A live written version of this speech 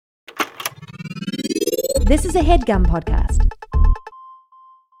This is a HeadGum podcast.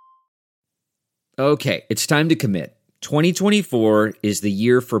 Okay, it's time to commit. 2024 is the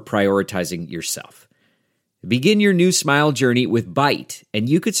year for prioritizing yourself. Begin your new smile journey with Byte, and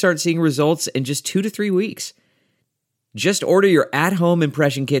you could start seeing results in just 2 to 3 weeks. Just order your at-home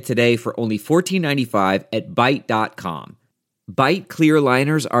impression kit today for only $14.95 at Byte.com. Byte clear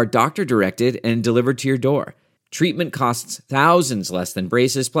liners are doctor-directed and delivered to your door. Treatment costs thousands less than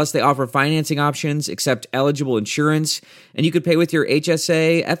braces, plus they offer financing options, accept eligible insurance, and you could pay with your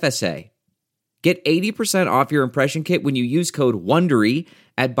HSA, FSA. Get 80% off your impression kit when you use code WONDERY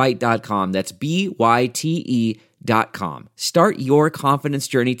at Byte.com. That's BYTE.com. Start your confidence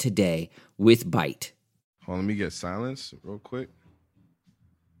journey today with Byte. Hold on, let me get silence real quick.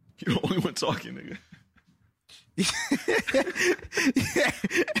 You're the only one talking, nigga.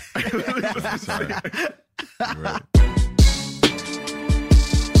 Right.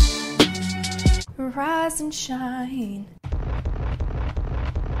 Rise and shine.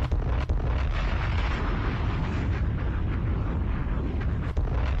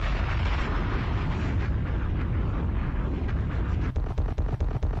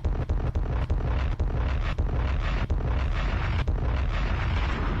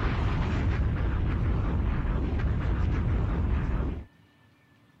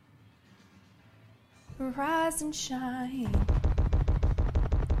 Rise and shine.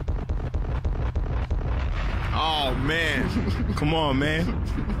 Oh, man. Come on, man.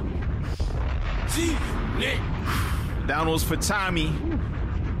 Down was for Tommy.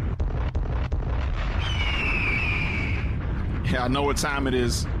 Yeah, I know what time it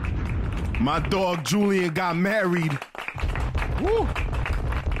is. My dog Julian got married. Woo.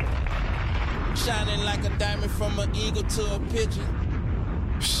 Shining like a diamond from an eagle to a pigeon.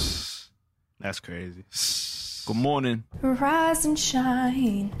 That's crazy. Good morning. Rise and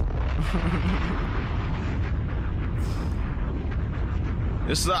shine.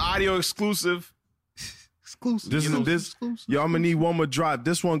 This is an audio exclusive. This is this. Yo, I'm gonna need one more drop.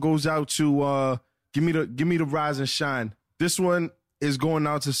 This one goes out to give me the rise and shine. This one is going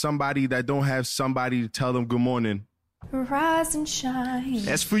out to somebody that don't have somebody to tell them good morning. Rise and shine.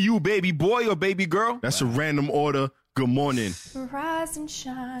 That's for you, baby boy or baby girl. That's a random order. Good morning. Rise and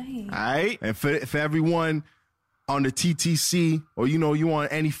shine. All right. And for everyone on the TTC, or you on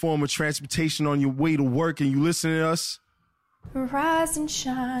any form of transportation on your way to work and you listen to us, Rise and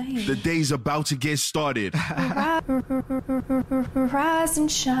shine. the day's about to get started. Rise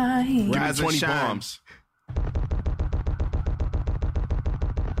and shine. Give me Rise and 20 shine. bombs.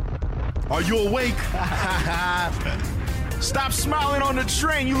 Are you awake? Stop smiling on the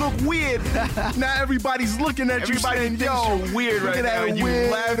train. You look weird. Now everybody's looking at Everybody you saying, thinks yo, you're weird look right at now. that You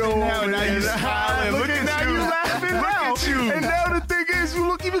weirdo laughing now, over now there. you smiling. Look Look at at now you. you laughing Look now. at you. And now the thing is, you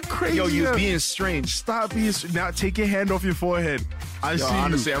look even crazier. Yo, you being strange. Stop being. Now take your hand off your forehead. I Yo, see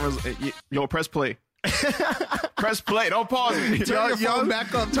honestly, you. yo, press play. Press play. Don't pause it. Y'all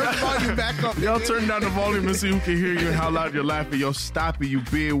back up. Turn the volume back up. Y'all turn down the volume and see who can hear you and how loud you're laughing. Yo, stop it. You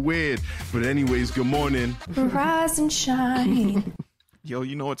being weird. But anyways, good morning. Rise and shine. Yo,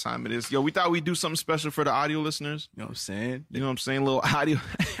 you know what time it is. Yo, we thought we'd do something special for the audio listeners. You know what I'm saying? You know what I'm saying? Little audio.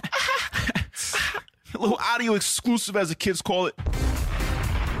 A little audio exclusive, as the kids call it.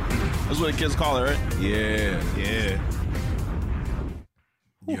 That's what the kids call it, right? Yeah.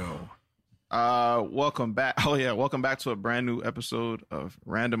 Yo. Welcome back. Oh, yeah. Welcome back to a brand new episode of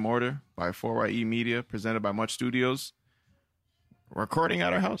Random Order by 4YE Media, presented by Much Studios. We're recording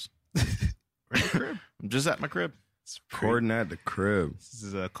at our house. We're in the crib. I'm just at my crib. Recording at the crib. This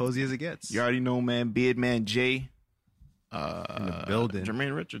is cozy as it gets. You already know, man. Beardman Jay. In the building.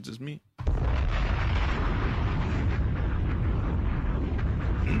 Jermaine Richards is me.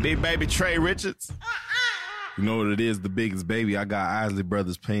 Big baby Trey Richards. You know what it is? The biggest baby. I got Isley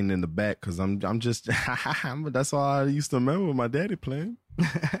Brothers playing in the back because I'm just. That's all I used to remember with my daddy playing.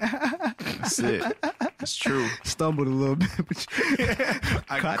 That's it. It's true. Stumbled a little bit, but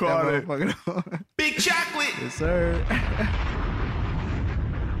I caught caught that it. motherfucker. Big chocolate. Yes, sir.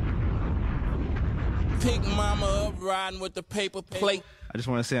 Pick mama up riding with the paper plate. I just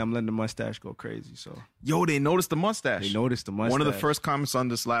want to say I'm letting the mustache go crazy. So Yo, they noticed the mustache. they noticed the mustache. One of the first comments on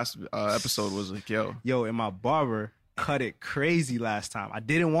this last episode was like, yo, and my barber cut it crazy last time. I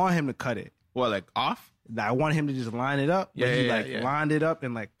didn't want him to cut it. what, like off? I wanted him to just line it up. But he Yeah. lined it up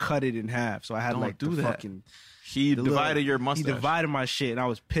and cut it in half. So I had Don't do the that. fucking. He the divided little- your mustache. He divided my shit, and I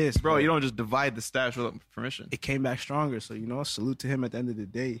was pissed, Bro, but you don't just divide the stash without permission. It came back stronger. So salute to him at the end of the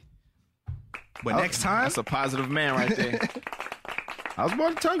day. But next time, That's a positive man right there. I was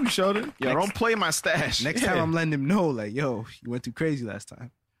about to tell you, Sheldon. Yo, don't play my stash. next time I'm letting him know, yo, you went too crazy last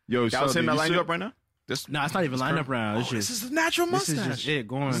time. Yo, That was him that lined you up right now? This No, it's not even lined up around. It's this just is a natural this mustache. is just it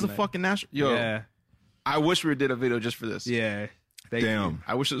going. This is a like- fucking natural. Yo, Yeah, I wish we did a video just for this. yeah. Thank you. Damn.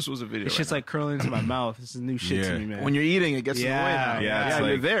 I wish this was a video. It's just like curling into my mouth. This is new shit to Yeah. me, man. when you're eating, it gets in the way now. Yeah, it's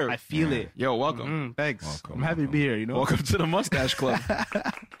you're like- there. I feel it. Yo, welcome. Thanks. Welcome, I'm happy to be here. You know. Welcome to the Mustache Club.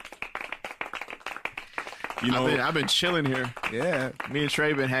 You know, I've been chilling here. Yeah. Me and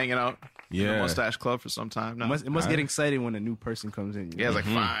Trey been hanging out in the yeah. Mustache Club for some time now. It must get exciting when a new person comes in. You Yeah, know? it's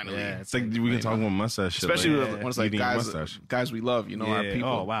like finally. Yeah, It's like we can talk about mustache shit. Especially like, when it's like eating a guys, mustache. guys we love, you know, our Yeah. people.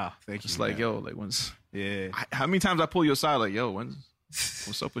 Oh wow, thank you. Just like, man. yo, like when's Yeah. how many times I pull you aside, like, yo,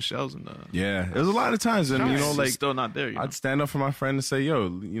 what's up with Shells and Yeah, it was a lot of times, and you know, it's like still not there. You know? I'd stand up for my friend and say, "Yo,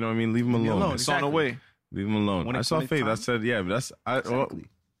 you know what I mean? Leave him alone. alone. It's on the way. Leave him alone." When I it- saw when it Faith. I time- said, "Yeah, but that's well, Exactly.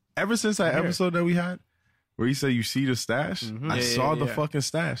 ever since that episode that we had, where he said you see the stash, I Yeah, saw the yeah. fucking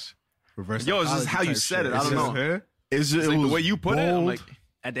stash. Reverse Yo, it's just psychology how you type said shit. it. I It's don't just- know. huh? It's just, It's like it was the way you put it. I'm bold. like,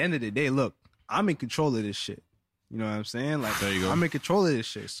 At the end of the day, look, I'm in control of this shit. You know what I'm saying? Like, There you go. I'm in control of this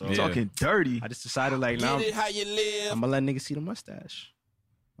shit. So Yeah. talking dirty. I just decided, like, now Get it how you live. I'm gonna let niggas see the mustache.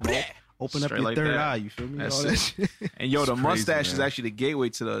 Open up Straight your like third that. eye. You feel me? That's All that it. shit. And yo, the It's crazy, mustache is man. actually the gateway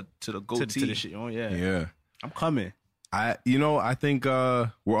to the goatee. to the shit. Oh yeah. Yeah, I'm coming. I think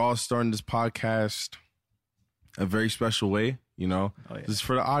we're all starting this podcast a very special way. You know, Oh, yeah. this is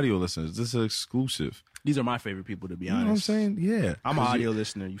for the audio listeners. This is exclusive. These are my favorite people, to be You know what I'm honest. saying? Yeah, I'm an 'Cause audio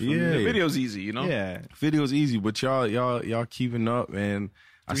listener. You feel Yeah. The me? video's easy, you know. Yeah. video's easy, but y'all keeping up, and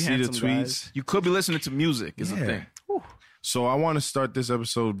I Three see the handsome tweets. guys. You could be listening to music. Is the Yeah. thing. So I want to start this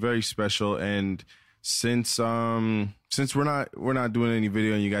episode very special, and since we're not doing any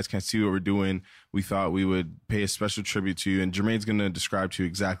video and you guys can't see what we're doing, we thought we would pay a special tribute to you, and Jermaine's gonna describe to you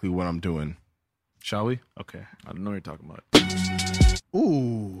exactly what I'm doing. Shall we? Okay. I don't know what you're talking about.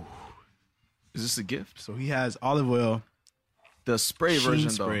 Ooh. Is this a gift? So he has olive oil. The spray Sheen version,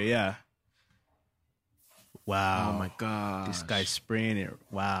 spray. Yeah. Wow. though. Oh my god. This guy's spraying it.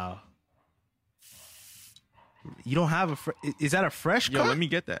 Wow. You don't have is that a fresh Yo, cut? let me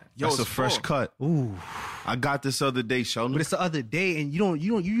get that. Yo, That's a it's fresh full. cut. Ooh. I got this other day, Sheldon. But it's the other day, and you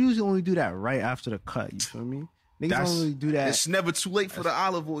usually only do that right after the cut. You feel me? Niggas That's- don't really do that. It's never too late for the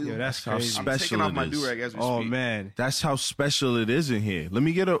olive oil. Yo, that's how crazy. I'm special taking off it my is. do-rag as we Oh speak. man. That's how special it is in here. Let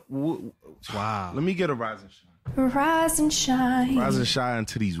me get a Wow. let me get a rise and shine. Rise and shine. Rise and shine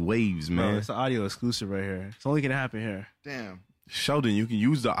into these waves, Bro, man. it's an audio exclusive right here. It's only gonna happen here. Damn. Sheldon, you can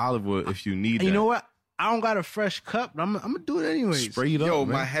use the olive oil if you need And that. you know what? I don't got a fresh cup, but I'm gonna do it anyways. Spray it up, Yo,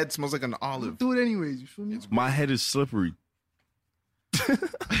 man. my head smells like an I'm olive. gonna do it anyways. You feel me? My head is slippery.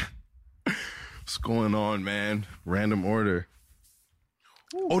 What's going on, man? Random order.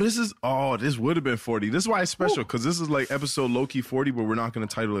 This would have been 40. This is why it's special, because this is like episode low-key 40, but we're not going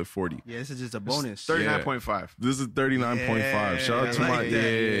to title it 40. Yeah, this is just a bonus. 39.5. This is 39.5. Shout out to I my, like that.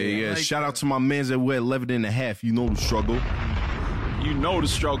 yeah. I like Shout that. out to my mans that wear 11 and a half. You know the struggle. You know the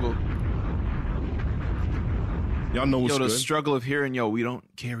struggle. Y'all know what's Yo, the good. struggle of hearing, yo, we don't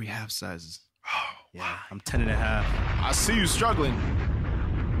carry half sizes. Yeah, I'm 10 and a half. I see you struggling.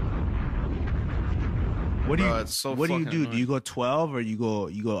 What do you Bro, it's so What do you fucking do? Do annoying. you go 12 or you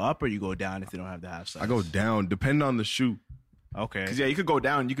go up or you go down if they don't have the half size? I go down, depending on the shoe. Okay. Because, yeah, you could go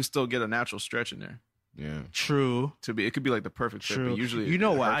down. You could still get a natural stretch in there. Yeah. True. It could be like the perfect fit, True. but usually you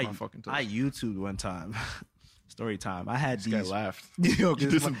know it what? hurts my fucking toes. I YouTubed one time. Story time. I had This guy these. laughed. Yo, You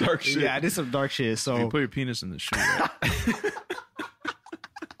did some dark shit. Yeah, I did some dark shit. So You put your penis in the shoe, right?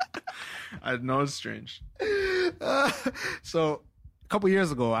 I know it's strange. So a couple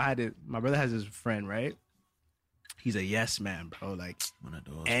years ago, my brother has his friend, right? He's a yes man, bro. Like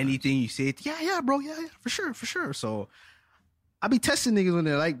anything you say, yeah, bro, yeah, for sure. So I be testing niggas when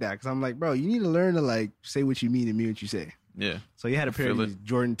they're like that, because I'm like, bro, you need to learn to like say what you mean and mean what you say. Yeah. So he had a pair of feel these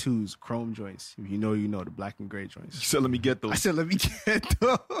Jordan 2s, chrome joints. If you know, the black and gray joints. So let me get I those. said, let me get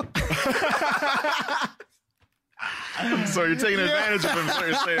those. So you're taking advantage of him. So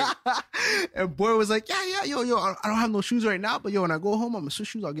you're saying. And boy was like, yeah, yo, I don't have no shoes right now, but yo, when I go home, I'm gonna switch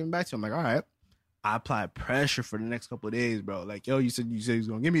shoes. I'll give them back to you. I'm like, all right. I applied pressure for the next couple of days, bro. Like, yo, you said you was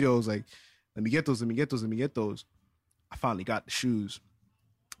gonna give me those. Like, let me get those. I finally got the shoes,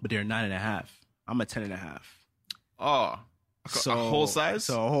 but they're 9.5. I'm a 10.5. Oh, a whole size?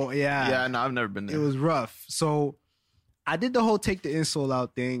 So a whole, yeah. Yeah, no, I've never been there. It was rough. So I did the whole take the insole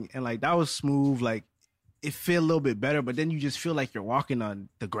out thing, and like that was smooth. Like it felt a little bit better, but then you just feel like you're walking on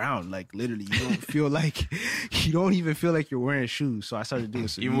the ground. Like literally, you don't feel like you don't even feel like you're wearing shoes. So I started doing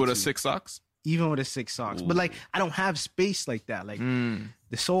some Even with a YouTube. 6 socks? Even with a 6 socks. But like I don't have space like that. Like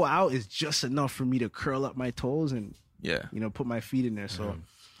the sole out is just enough for me to curl up my toes and Yeah. put my feet in there. So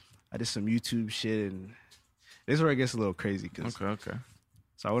I did some YouTube shit, and this is where it gets a little crazy. Cause Okay.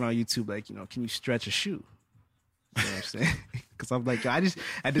 So I went on YouTube, like, can you stretch a shoe? You know what I'm saying? Because I'm like, at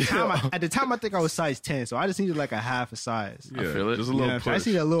the time I think I was size 10, so I just needed like a half a size. Yeah, I feel it. Just a little push. I just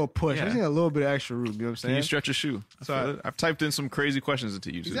need a little push. I Yeah. just need a little bit of extra room. You know what I'm saying? Can you stretch a shoe? So I've typed in some crazy questions into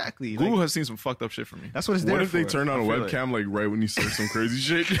YouTube. Exactly, Google like- has seen some fucked up shit from me. That's what it's there What if they for. turn on a I feel webcam like right when you say some crazy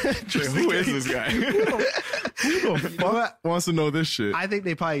shit? Who is this guy? Who the fuck wants to know this shit? I think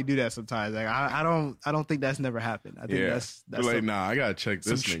they probably do that sometimes. Like I don't think that's never happened. I think yeah, that's They're like, nah, I gotta check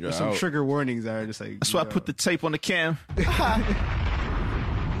this some, nigga some out. trigger warnings that are just like. That's why I put the tape on the cam.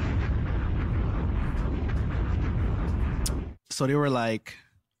 So they were like,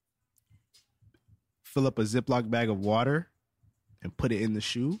 fill up a Ziploc bag of water and put it in the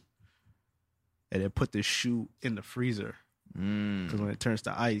shoe, and then put the shoe in the freezer. Because when it turns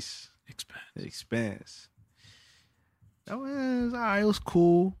to ice, it expands. That was all right. It was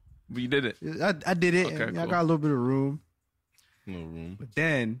cool. But you did it. I did it. Okay, and I cool. got a little bit of room. No room. But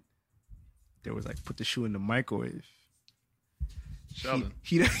then there was like, put the shoe in the microwave. Sheldon.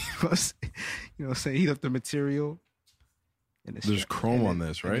 He what I'm saying? Heat up the material. And it's There's chrome on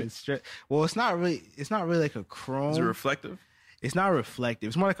this, right? Well, it's not really like a chrome. Is it reflective? It's not reflective.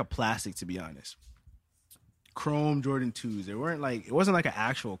 It's more like a plastic, to be honest. Chrome Jordan 2s. It wasn't like an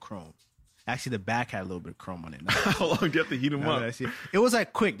actual chrome. Actually, the back had a little bit of chrome on it. How long do you have to heat them Now up? that I see it. It was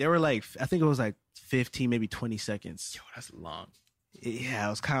like quick. They were like, I think it was like 15, maybe 20 seconds. Yo, that's long. Yeah, it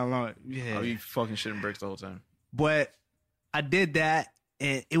was kind of long. Yeah. I'll be fucking shitting bricks the whole time. But I did that,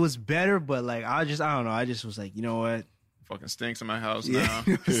 and it was better, but like, I don't know. I just was like, you know what? Fucking stinks in my house Yeah.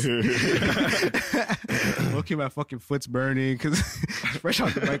 now. Okay, my fucking foot's burning because it's fresh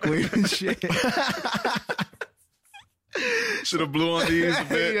out the microwave and shit. Should have blew on these a You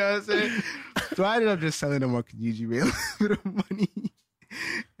bit. know what I'm saying? So I ended up just selling them on Kijiji, made a little bit of money.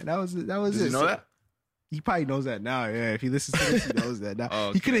 And that was Does it. you know So- that? He probably knows that now. Yeah, if he listens to this, he knows that now.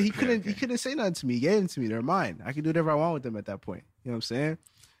 Oh, He okay, couldn't say nothing to me. He gave them to me. They're mine. I can do whatever I want with them at that point. You know what I'm saying?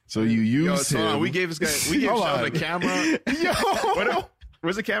 So you Yo, used so him. we gave Sheldon on. the camera. Yo,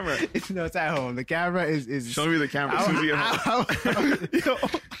 Where's the camera? No, it's at home. The camera is Show me the camera as soon as you get home. Yo,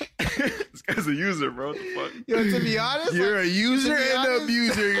 This guy's a user, bro. What the fuck? yo, to be honest, you're like, a user to be and honest-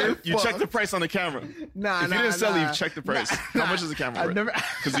 abuser. You're You check the price on the camera. Nah, If nah, you didn't sell it, nah. you check the price. How much is the camera? I've never.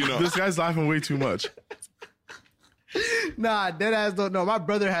 Because you know. This guy's laughing way too much. Nah, deadass don't know. My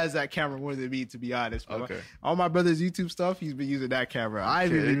brother has that camera more than me, to be honest. Bro. Okay. All my brother's YouTube stuff, he's been using that camera. I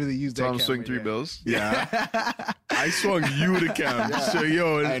haven't really used that Tell him camera. swing 3 yet. bills. Yeah. I swung you the camera. So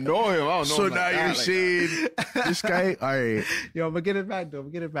yo, I know him. I don't know so him now like you're that, saying this guy. All right, Yo, but get it back though.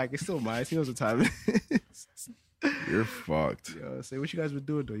 Get it back. It's still mine. He knows what time it is. you're fucked. Yo, say what you guys been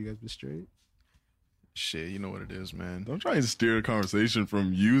doing though. You guys been straight? Shit, you know what it is, man. Don't try and steer the conversation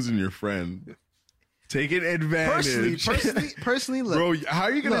from using your friend. Taking advantage. Personally, look. Bro, how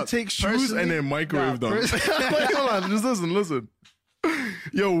are you gonna Look, take shoes personally- and then microwave nah, them? Like, hold on, just listen.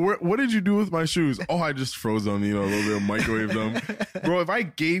 Yo, what did you do with my shoes? Oh, I just froze them, a little bit of microwave them. Bro, if I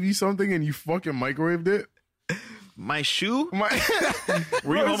gave you something and you fucking microwaved it, My shoe? my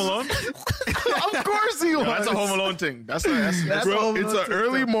Were you home alone? of course you Yo, was. that's a home alone thing. That's That's Bro, a Home it's Alone an thing,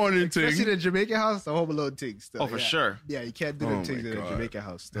 early still. morning Especially thing. the Jamaican house, the Home Alone thing still. Oh, for yeah. sure. Yeah, you can't do Oh them my things in the God. Jamaican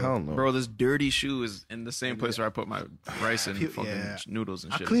house still. Hell no. Bro, this dirty shoe is in the same place where I put my rice and Yeah. fucking noodles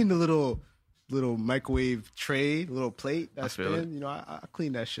and I shit. cleaned the little microwave tray, little plate that's feel it. been, I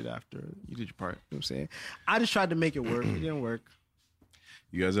cleaned that shit after. You know You did your part. what I'm saying? I just tried to make it work. It didn't work.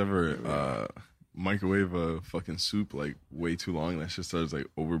 You guys ever microwave a fucking soup like way too long? That shit starts like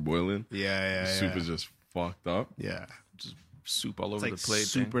overboiling. Yeah, The soup is just fucked up. yeah. Just soup all It's over like the plate.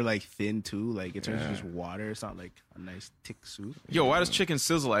 super like thin too. Like it turns Yeah. to just water. It's not like a nice thick soup. Yo, why does chicken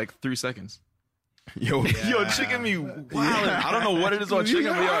sizzle like 3 seconds? Yo, Yo, chicken me wild. I don't know what it is about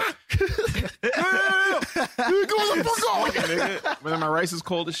chicken, but yo. Go the fuck off, nigga. When my rice is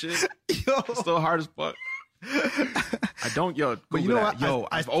cold as shit, Yo, it's still hard as fuck. I don't, yo. Google you know that. what? Yo,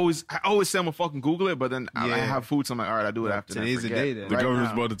 I always say I'm gonna fucking Google it, but then I Yeah. have food, so I'm like, all right, I do it after. Today's the then I day forget. then. the Right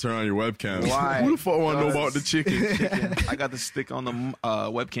government's now, about to turn on your webcam. Why? Who the fuck want to know Yo, about the chicken? I got the stick on the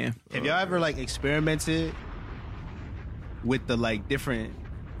webcam. have y'all ever like experimented with the like different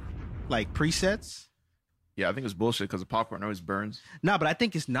like presets? Yeah, I think it's bullshit because the popcorn always burns. Nah, but I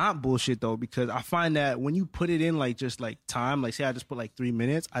think it's not bullshit though, because I find that when you put it in like just like time, like say I just put like 3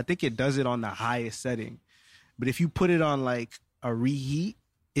 minutes, I think it does it on the highest setting. But if you put it on like a reheat,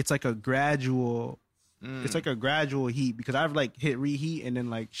 it's like a gradual it's like a gradual heat, because I've like hit reheat and then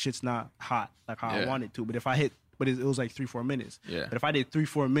like shit's not hot like how I Yeah. want it to. But if I hit it was like 3-4 minutes. Yeah. But if I did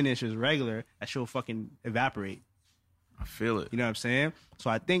 3-4 minutes just regular, that shit will fucking evaporate. I feel it. You know what I'm saying? So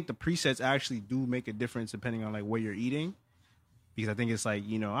I think the presets actually do make a difference depending on like what you're eating. because I think it's like,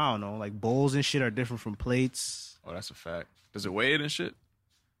 you know, I don't know, like bowls and shit are different from plates. Oh, that's a fact. Does it weigh it and shit?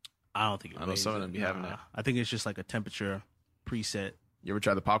 I don't think it I know weighs some of it. them be having that. I think it's just like a temperature preset You ever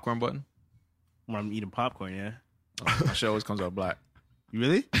try the popcorn button? when I'm eating popcorn. Yeah. My shit always comes out black. You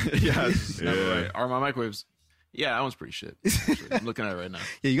really? Yeah, it's never right. Or my microwaves. Yeah, that one's pretty shit. I'm looking at it right now.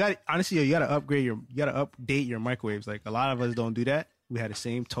 Yeah, you got honestly, you got to update your microwaves. Like a lot of us don't do that. We had the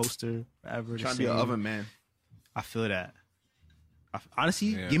same toaster forever. Trying to be an oven man. I feel that.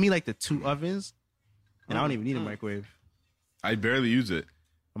 Honestly, give me like the 2 ovens, and I don't even need a microwave. I barely use it.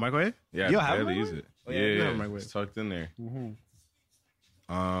 A microwave? Yeah, You I have a barely use microwave? it. Oh, yeah, you yeah, have a microwave. it's tucked in there.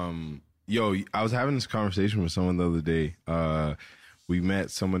 Yo, I was having this conversation with someone the other day. We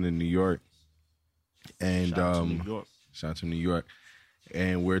met someone in New York, and Shout out to New York. shout out to New York,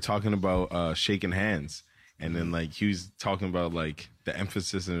 and we're talking about shaking hands, and then like he was talking about like the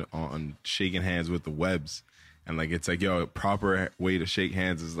emphasis on shaking hands with the webs. And like it's like, yo, a proper way to shake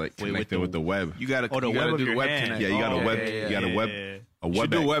hands is like connecting with the web. You gotta, Oh, the you gotta web of do the your web hand. connect. Yeah, you got a web. yeah, You got a web. A You web. should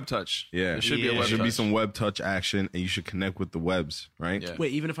do a act- web touch. Yeah, There should be a Yeah. web Should touch. be some web touch action, and you should connect with the webs, right? Yeah.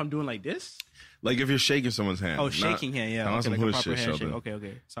 Wait, even if I'm doing like this? Like if you're shaking someone's hand. Oh, not- shaking hand, yeah. not Okay, some like a hood proper shit, handshake. Sheldon.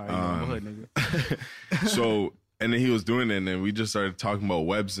 Okay. Sorry, I'm a hood nigga. So, and then he was doing it, and then we just started talking about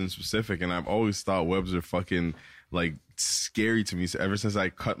webs in specific, and I've always thought webs are fucking like scary to me. So ever since I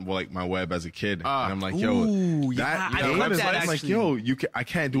cut like my web as a kid, and I'm like, yo, Ooh, that yeah, I web like is that, like, actually. yo, I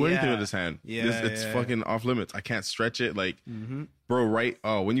can't do anything Yeah. with this hand. Yeah, it's yeah. fucking off limits. I can't stretch it. Like, bro, right?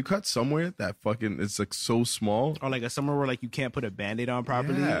 Oh, when you cut somewhere that fucking it's like so small, Or like somewhere where like you can't put a Band-Aid on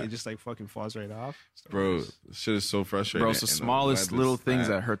properly, Yeah. it just like fucking falls right off. bro. This shit is so frustrating. Bro, it's the And smallest web is little things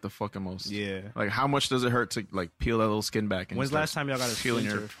bad. that hurt the fucking most. Yeah. Like, how much does it hurt to like peel that little skin back? And When's the start last time y'all got a peeling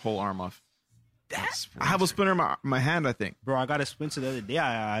your splinter? whole arm off? I have a splinter in my hand, I think. Bro, I got a splinter the other day.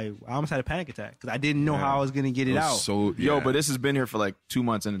 I almost had a panic attack because I didn't know how I was gonna get it It was out. So Yo, yeah. but this has been here for like 2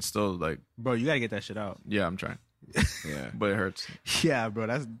 months and it's still like, Bro, you gotta get that shit out. yeah, I'm trying. yeah. But it hurts. Yeah, bro.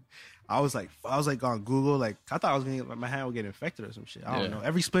 I was like on Google, like I thought I was gonna my hand would get infected or some shit. I don't Yeah. know.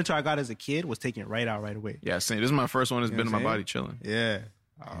 Every splinter I got as a kid was taking it right out right away. Yeah, same. This is my first one that's You been know in what my I'm body chilling. Yeah.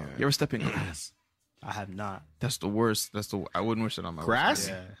 You ever step in glass? I have not. That's the worst. I wouldn't wish it on my Grass? worst.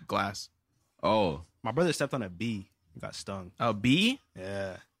 Yeah. Glass. Oh, My brother stepped on a bee and got stung. A bee?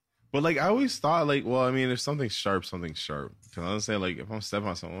 Yeah. but like I always thought, like, well, I mean, if something's sharp, something's sharp. Because I'm saying, like, if I'm stepping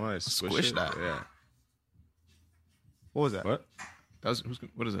on something, I squish it. that. Yeah. What was that? What?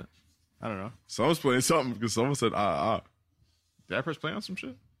 What is it? I don't know. Someone's playing something because someone said, Did I press play on some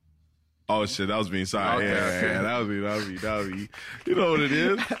shit? Oh shit, that was me. Sorry. Okay, Yeah, okay. yeah, that was me. You know what it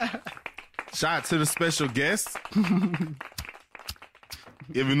is. Shout out to the special guest.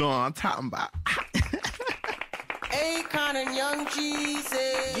 If you know what I'm talking about. Akon and Young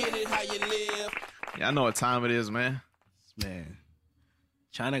Jeezy. Get it how you live. Yeah, I know what time it is, man. Man.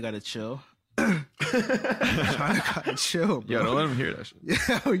 China gotta chill. China gotta chill, bro. Yo, don't let him hear that shit.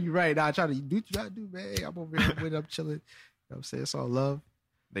 Yeah, you're right. Nah, I'm trying to do what you gotta do, man. I'm over here with I'm chilling. You know what I'm saying? It's all love.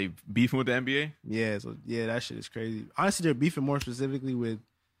 They beefing with the NBA? Yeah, so yeah, that shit is crazy. Honestly, they're beefing more specifically with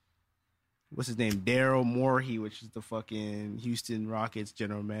what's his name? Daryl Morey, which is the fucking Houston Rockets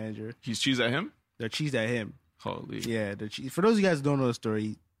general manager. He's cheese at him? They're cheesed at him. Holy. Yeah, for those of you guys who don't know the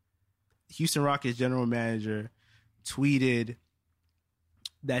story, Houston Rockets general manager tweeted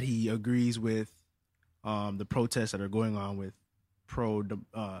that he agrees with the protests that are going on with pro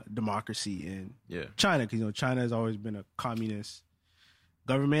democracy in Yeah. China, because China has always been a communist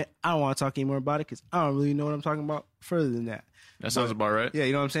government. I don't want to talk anymore about it because I don't really know what I'm talking about further than that. That sounds about right. Yeah,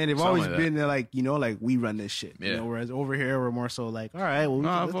 you know what I'm saying? They've Something always like that. been there, like, like we run this shit. Yeah. Whereas over here, we're more so like, all right,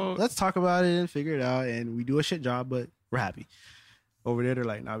 well, let's talk about it and figure it out. And we do a shit job, but we're happy. Over there, they're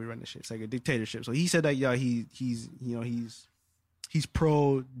like, nah, we run this shit. It's like a dictatorship. So he said that, yeah, he's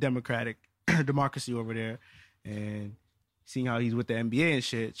pro-democratic democracy over there. And seeing how he's with the NBA and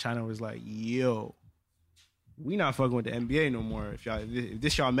shit, China was like, yo, we not fucking with the NBA no more. If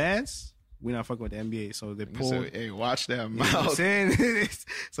this y'all mans, we not fucking with the NBA. So they pulled. Said, hey, watch that You know what I'm mouth. saying?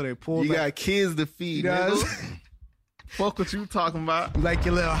 So they pulled. You got kids to feed, You know, nigga. Fuck what you talking about. you like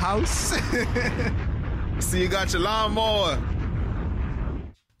your little house. See, you got your lawnmower.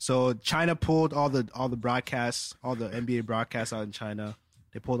 So China pulled all the broadcasts, all the NBA broadcasts out in China.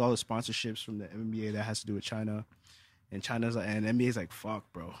 They pulled all the sponsorships from the NBA that has to do with China. And NBA's like,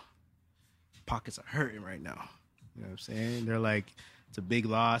 fuck, bro. Pockets are hurting right now. You know what I'm saying? They're like, it's a big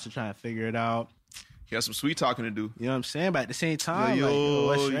loss. They're trying to figure it out. He got some sweet talking to do. You know what I'm saying? But at the same time,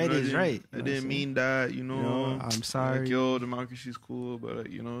 what's right is right. I didn't mean that, You know, I'm sorry. Like, yo, democracy's cool, but,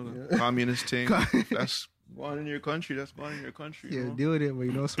 the communist thing, if that's going in your country, that's going in your country. Yeah, you know? deal with it,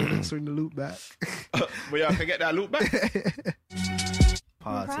 but swing the loop back. But y'all can get that loop back.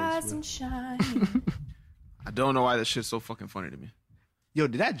 Politics, Rise bro. and shine. I don't know why that shit's so fucking funny to me. Yo,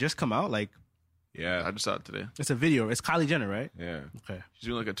 did that just come out? Like, Yeah, I just saw it today. it's a video. It's Kylie Jenner, right? Yeah. Okay. She's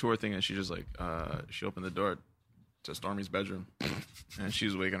doing like a tour thing, and she just like she opened the door to Stormy's bedroom, and she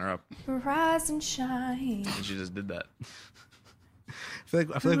was waking her up, Rise and shine. and she just did that.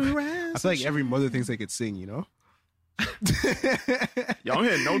 I feel like every mother thinks they could sing, you know? Yo, I'm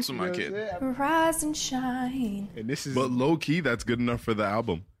hitting notes with my kid. Rise and shine. And this is But low key, that's good enough for the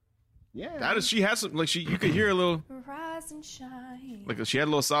album. yeah. That is, she has some like you could hear a little Rise and shine. like she had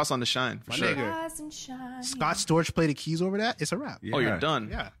a little sauce on the shine for sure. nigga. Rise and shine. Scott Storch play the keys over that. It's a wrap. Yeah. Oh, you're done.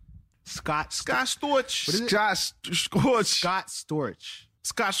 Yeah. Scott Scott Storch. What is it? Scott. Scott Storch.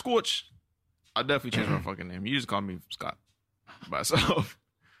 Scott Scorch. I'll definitely change my fucking name. You just call me Scott by myself.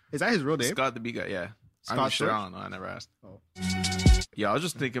 Is that his real name? Scott the B guy, yeah. Scott I mean, shit, Storch? I don't know. I never asked. Oh. Yeah, I was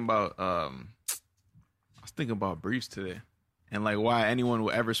just thinking about briefs today, and like why anyone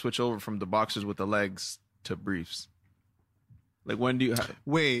will ever switch over from the boxers with the legs to briefs. Like when do you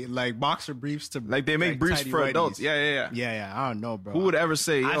Wait, like boxer briefs to like they make briefs tidy for whities. adults? Yeah. Yeah. I don't know, bro. Who would ever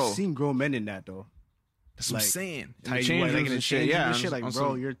say, yo? I've seen grown men in that though. That's what I'm like, saying. Tidy Change white, like in the and shit. changes Yeah, and shit. Like, on bro,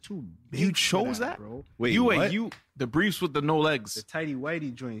 some- you're too big. you for chose that, bro. Wait, you what? the briefs with the no The legs, tidy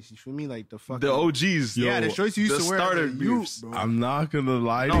whitey joints. You feel me? Like the fucking the OGs. Yeah, the shorts you used the to wear. starter as a youth, briefs. bro. I'm not gonna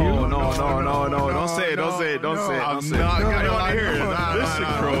lie to you. No. Don't say it. Don't say it. Don't say it. I'm Don't say it. not I gonna don't want lie. to hear it. No, Nah, listen,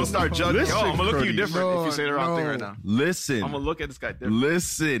 I'm bro. gonna start judging. Listen, I'm gonna look at you Cruddy. different if you say the wrong thing No. right now. Listen. I'm gonna look at this guy different.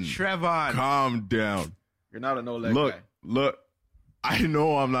 Listen. Trevon. Calm down. You're not a no leg guy. Look. I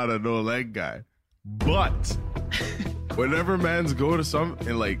know I'm not a no leg guy, but whenever mans go to some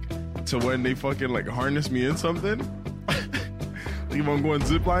and like to when they fucking like harness me in something, like if I'm going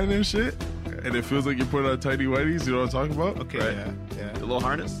ziplining and shit, and it feels like you're putting on tidy whities, you know what I'm talking about? Okay, Right? yeah. The little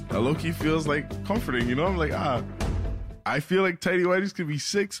harness. That low key feels like comforting, you know? I'm like, I feel like tidy whities could be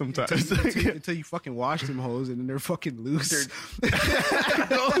sick sometimes. Until you fucking wash them hoes and then they're fucking loose.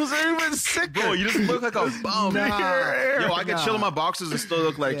 Those are even sicker. Bro, you just look like a bum. Nah. Yo, I can chill in my boxes and still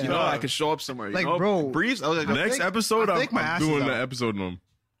look like, you know, Yeah. I can show up somewhere. You Like, know? bro, briefs. I look like Next think- episode, I I'm think my ass is doing the out. episode on them.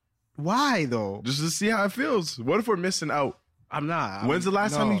 Why though? Just to see how it feels. What if we're missing out? I'm not. When's the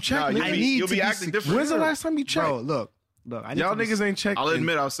last time you checked? Nah, nigga? you'll be acting different. When's the last time you checked? Bro, look. I need Y'all to be- niggas ain't checked. I'll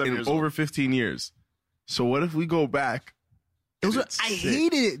admit I was 7 in years old. over 15 years. So what if we go back? Those are, It's I sick.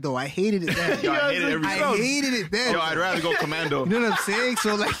 hated it though. I hated it then. Yo, I hate it every I time. hated it then. Yo, I'd rather go commando. You know what I'm saying?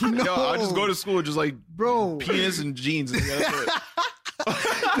 So like, no. Yo, I'll just go to school just like bro. penis and jeans. And that's it.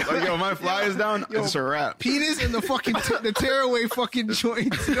 Like, yo, my fly is down. It's a wrap. Penis and the fucking the tearaway fucking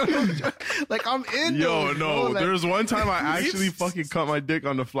joints. You know what I'm trying- like I'm in. Yo, those, no. bro. Like, There's one time I actually fucking cut my dick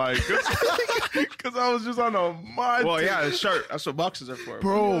on the fly because I was just on a mod. Well, yeah, it's shirt. That's what boxes are for.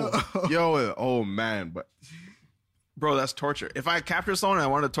 bro. Yo, oh man, but Bro, that's torture. If I capture someone and I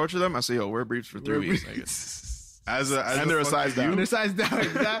want to torture them, I say, yo, wear briefs for 3 weeks. Nigga. as a And they're a size down. Their size down,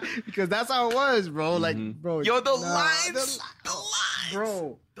 exactly. Because that's how it was, bro. Like, bro. Yo, the nah, lines. the lines,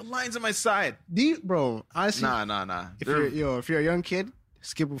 bro. The lines on my side. Bro, honestly, Nah. if you're a young kid,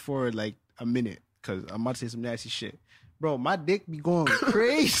 skip it forward like a minute because I'm about to say some nasty shit. Bro, my dick be going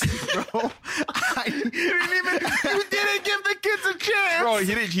crazy, bro. You didn't give the kids a chance. Bro,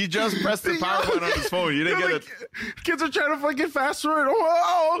 he just pressed the power button on his phone. You didn't get it. Kids are trying to fucking fast forward.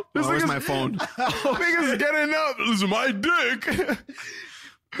 Oh, this Where's nigga's my phone? nigga's getting up. This is my dick.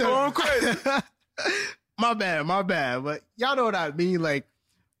 Going crazy. My bad. But y'all know what I mean. Like,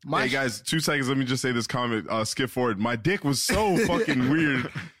 Hey guys, 2 seconds. Let me just say this comment. Skip forward. My dick was so fucking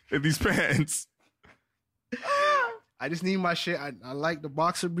weird in these pants. I just need my shit. I like the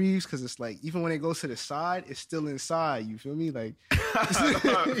boxer briefs because it's like even when it goes to the side, it's still inside. You feel me? Like,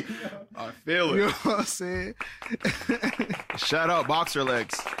 I feel you know it. what I'm saying? Shout out boxer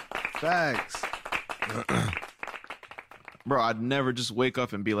legs. Facts. Bro, I'd never just wake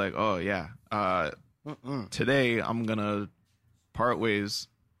up and be like, oh, yeah, today I'm going to part ways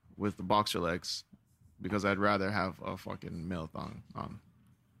with the boxer legs because I'd rather have a fucking male thong on.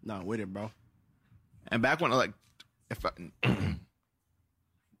 Nah, with it, bro. And back when, like,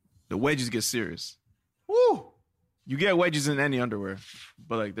 the wedges get serious. Woo! You get wedges in any underwear,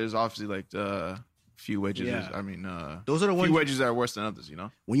 but, like, there's obviously, like, few wedges. Yeah. I mean, Those are the few ones- wedges that are worse than others, you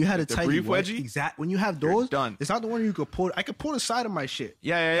know? When you had a the tight brief wedgie? exact. When you have You're those, done. it's not the one you could pull. I could pull the side of my shit.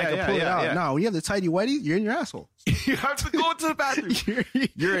 Yeah, I could pull it out. yeah. Nah, when you have the tighty whitey, you're in your asshole. You have to go to the bathroom.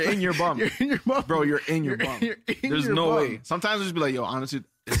 You're in your bum. You're in your bum, Bro, you're in your bum. you're in There's your no bum. way. Sometimes I just be like, yo, honestly,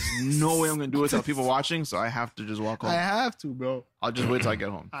 there's no way I'm gonna do it without people watching, so I have to just walk home. I have to, bro. I'll just wait till I get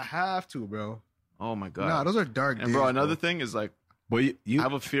home. I have to, bro. Oh my god. Nah, those are dark. and days, bro, another thing is like But I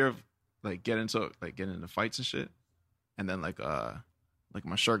have a fear of like getting into fights and shit, and then like like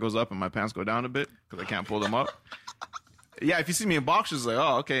my shirt goes up and my pants go down a bit because I can't pull them up. Yeah, if you see me in boxers, like,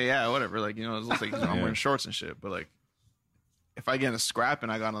 oh, okay, yeah, whatever. Like, you know, it looks like I'm wearing shorts and shit. But like, if I get in a scrap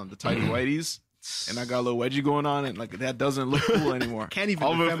and I got on the tighty whities and I got a little wedgie going on, and like that doesn't look cool anymore. Can't even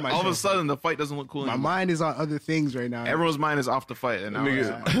all defend myself. of a sudden, the fight doesn't look cool My anymore. mind is on other things right now. Everyone's mind is off the fight, and now The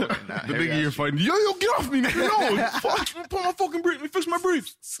nigga you're fighting, yo, get off me, nigga, yo, fuck, pull my fucking brief, let me fix my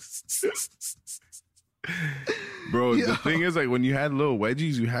briefs. Bro, the thing is, like, when you had little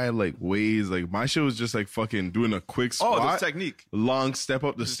wedgies, you had like ways, like my shit was just like fucking doing a quick Oh, squat, this technique. long step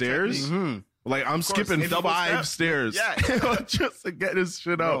up the stairs. Like I'm skipping double 5 step. stairs, Yeah. just to get this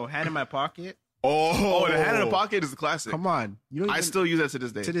shit Bro, out. hand in my pocket. Oh, Oh, the hand in the pocket is the classic. Come on. You don't I even- still use that to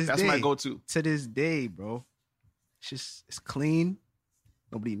this day. to this That's day. my go-to. To this day, bro. It's clean.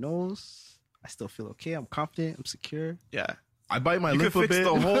 Nobody knows. I still feel okay. I'm confident. I'm secure. Yeah, I bite my you lip can a fix bit.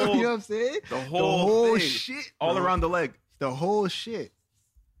 the whole, You know what I'm saying? the whole thing. shit. all bro. around the leg. The whole shit.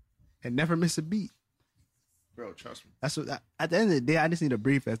 And never miss a beat. Bro, trust me. That's what. At the end of the day, I just need a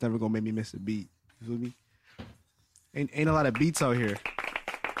brief that's never gonna make me miss a beat. You feel me? Ain't a lot of beats out here.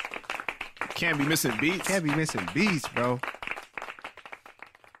 Can't be missing beats. Can't be missing beats, bro.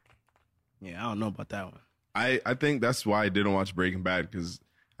 Yeah, I don't know about that one. I think that's why I didn't watch Breaking Bad, because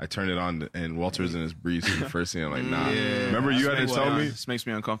I turned it on and Walter's in his briefs. And the first thing I'm like, nah. Remember you had to tell me? This makes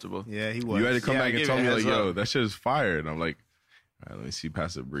me uncomfortable. Yeah, he was. You had to come Yeah, I back and gave tell you me a like, heads yo, up. that shit is fire. And I'm like, all right, let me see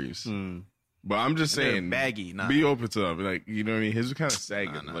past the briefs. But I'm just They're saying, baggy, nah. be open to them. Like, you know what I mean? His was kind of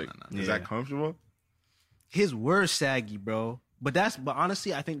sagging. Nah, like, nah. is Yeah. that comfortable? His were saggy, bro. But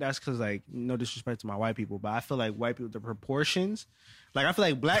honestly, I think that's because, like, no disrespect to my white people, but I feel like white people, the proportions, like, I feel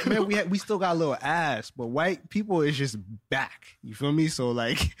like black men, we still got a little ass, but white people is just back. You feel me? So,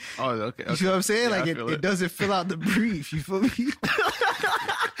 like, Oh, okay. you feel what I'm saying? Yeah, like, I feel it doesn't fill out the brief. You feel me?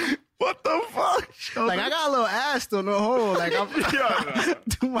 What the fuck? Like, I got a little ass still, no hole. Like, I'm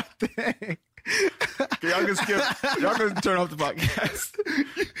do my thing. Y'all can skip. Y'all can turn off the podcast.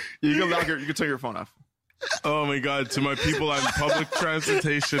 You can turn your phone off. Oh my God. To my people on public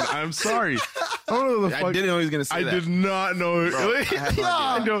transportation, I'm sorry. I don't know the fuck. I didn't know he was gonna say I that. did not know. Bro, I had no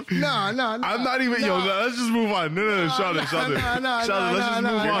I idea. don't- No. I'm not even. Yo, let's just move on. No, shout it. Let's just move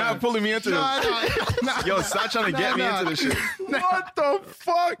You're on. not pulling me into this. Yo, stop trying to get me into this shit. What the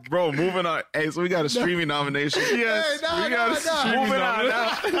fuck? Bro, moving on. Hey, so we got a streaming nomination. Yes, Hey, we got a streaming Moving on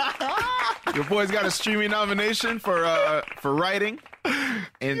nomination. now. Your boy's got a streaming nomination for writing,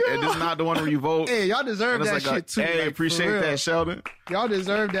 and this is not the one where you vote. Hey, y'all deserve And it's that like shit too. hey, like, for appreciate real. that, Sheldon. Y'all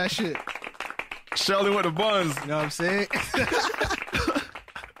deserve that shit. Sheldon with the buns. You know what I'm saying?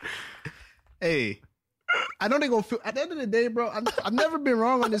 Hey, I know they gonna feel. At the end of the day, bro, I've never been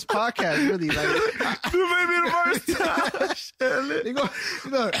wrong on this podcast. Really, like You made me the first time. they go,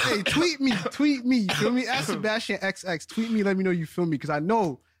 look, hey, tweet me. You feel me? Ask Sebastian XX. Tweet me. Let me know you feel me, because I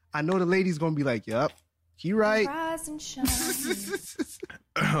know the lady's gonna be like, "Yep, he right." Rise and shine.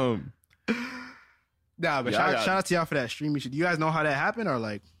 Nah, but Yeah, shout out to y'all for that streaming shit. Do you guys know how that happened, or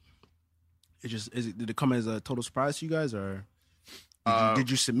like, did it come as a total surprise to you guys, or did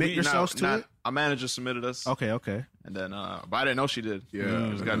you submit yourselves to it? Our manager submitted us. Okay. And then, but I didn't know she did. Yeah.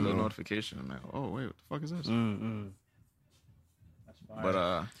 I just got a little notification. I'm like, oh, wait, what the fuck is this?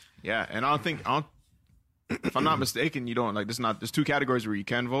 But, yeah. And if I'm not mistaken, you don't, like, there's 2 categories where you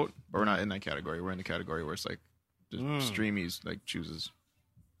can vote, but we're not in that category. We're in the category where it's like, just streamies, like, chooses.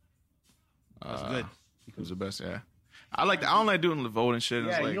 That's good. Who's the best, yeah. I don't like doing the vote and shit. Yeah,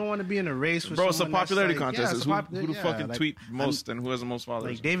 It's like, you don't want to be in a race with bro, it's a someone that's popularity like, contest. yeah, It's it's a who the fucking like, tweet most and who has the most followers.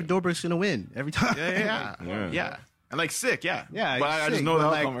 Like David Dobrik's gonna win every time. Yeah. And like sick, yeah. Yeah, But he's I just sick, know the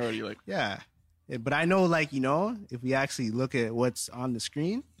but, outcome like- already. Like, Yeah. But I know, like, if we actually look at what's on the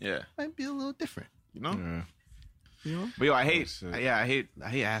screen, yeah. it might be a little different. You know? Yeah. But yo, I hate shit. I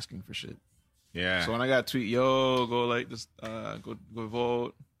hate asking for shit. Yeah. So when I got a tweet, yo, go like this, go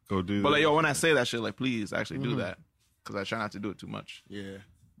vote. Go do But like, that. yo, when I say that shit, like, please actually do that, because I try not to do it too much. Yeah.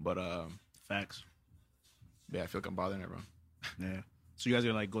 But Facts. yeah, I feel like I'm bothering everyone. Yeah. So you guys are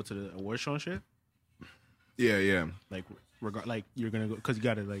gonna, like, go to the award show and shit? Yeah. Like, like you're gonna go because you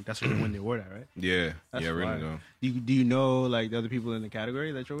gotta, like, that's where you win the award at, right? Yeah. That's We're fire. gonna Do you know, like, the other people in the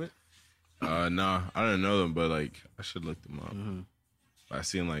category that you're with? go. Nah, I don't know them, but like I should look them up. I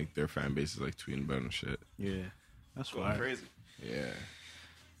seen like their fan bases like tweeting about them shit. Yeah. That's fire. Crazy. Yeah.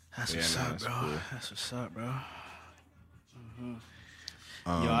 That's Yeah, what's nah, up, that's bro. cool. That's what's up, bro.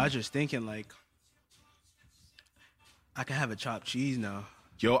 Yo, I was just thinking, like, I can have a chopped cheese now.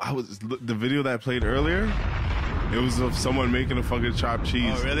 Yo, the video that I played earlier. It was of someone making a fucking chopped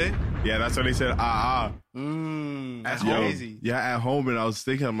cheese. Oh, really? Yeah, that's what they said. That's Yo, crazy. Yeah, at home, and I was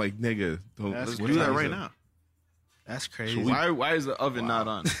thinking, I'm like, nigga, don't, That's what Do time that is right it? now. That's crazy. So why is the oven not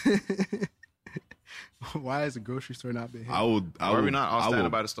on? Why is the grocery store not being hit? Why are we not all standing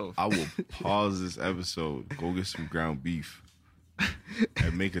by the stove? I will pause this episode, go get some ground beef,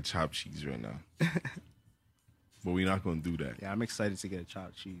 and make a chopped cheese right now. But we're not going to do that. Yeah, I'm excited to get a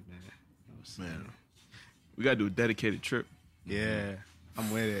chopped cheese, man. Man, we got to do a dedicated trip. Yeah,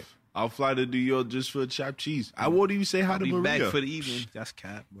 I'm with it. I'll fly to New York just for a chopped cheese. I won't even say hi to Be Maria. back for the evening. That's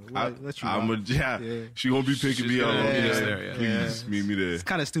cap, bro. Yeah. She gonna be picking me up. Yeah. Please meet me there. It's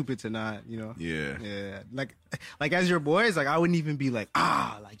kind of stupid to not, Yeah. Yeah, like as your boys, like I wouldn't even be like,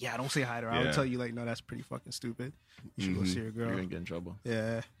 don't say hi to her. I would Yeah. tell you like, no, that's pretty fucking stupid. You should go see your girl. You're gonna get in trouble.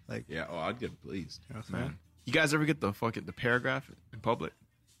 Yeah, like Yeah. Oh, I'd get pleased. you know what I'm saying? Man, you guys ever get the paragraph in public?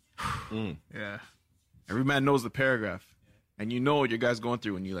 Yeah, Every man knows the paragraph, and you know what your guy's going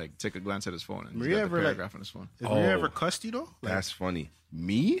through when you like take a glance at his phone and he's Maria got ever, the like- paragraph on his phone. Has Maria ever cussed you though? Like, That's funny.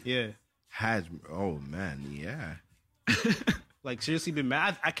 Me? yeah, Oh man, yeah. like seriously been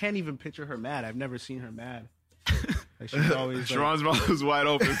mad. I can't even picture her mad. I've never seen her mad. Like she's always like, Sharon's mouth is wide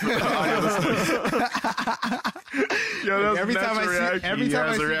open for the audio listeners. Yo, that's every time I see- reaction. every He time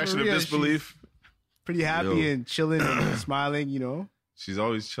has I a see reaction Maria, of disbelief. pretty happy Yo. and chilling and smiling, She's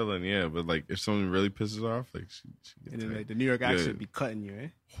always chilling, yeah. But like, if someone really pisses her off, like she gets and then tight. like the New York accent Yeah. be cutting you,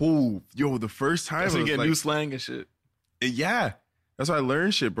 eh? Yo, the first time That's I when was you get like, new slang and shit. yeah, that's why I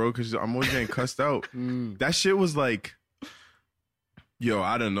learned shit, bro. Because I'm always getting cussed out. That shit was like, yo,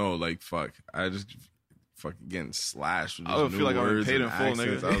 I don't know, like fuck. I just fucking getting slashed. With I would just feel new like I'm words paid and in full,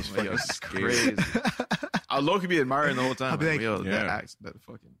 accents. nigga. I was Yo, fucking that's scared. crazy. I low could be admiring the whole time. I'll be like, yo, yeah. that accent, that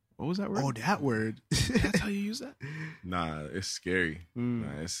fucking. What was that word? Oh, that word. That's how you use that? Nah, it's scary. Nah,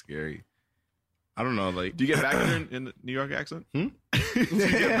 it's scary. I don't know, like. Do you get back at her in the New York accent? Do you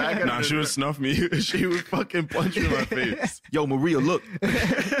get back at Nah, her? she would snuff me. She would fucking punch me in my face. Yo, Maria, look.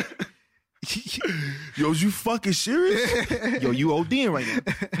 Yo, is you fucking serious? Yo, you ODing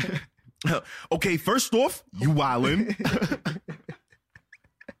right now. Okay, first off, you wildin'.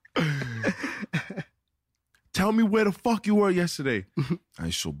 Tell me where the fuck you were yesterday. I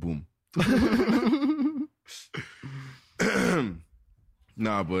so boom.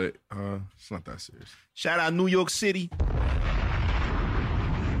 Nah, but it's not that serious. Shout out New York City.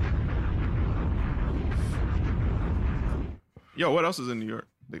 Yo, what else is in New York?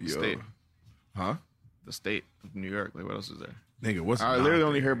 Like the Yo. state. Huh? The state of New York. Like, what else is there? Nigga, what's I not literally there?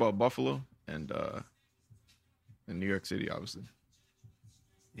 only hear about Buffalo and New York City, obviously.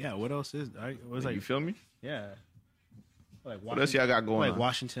 Yeah, what else is? What was Like, you feel me? yeah, like What else y'all got going like on?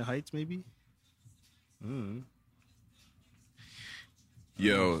 Washington Heights, maybe.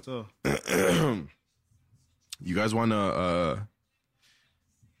 Yo, So you guys want to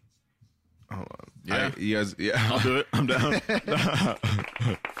Yeah. you guys, yeah. I'll do it. I'm down.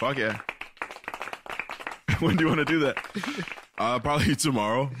 Fuck yeah. When do you want to do that? Probably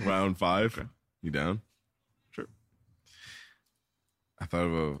tomorrow, around 5. Okay. You down? Sure. I thought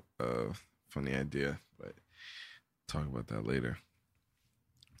of a funny idea, but talk about that later.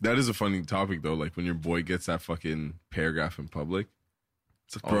 That is a funny topic though. Like when your boy gets that fucking paragraph in public,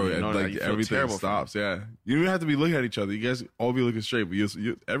 it's like, Oh, bro, you know that like you feel everything terrible for stops. Yeah, you don't even have to be looking at each other. You guys all be looking straight, but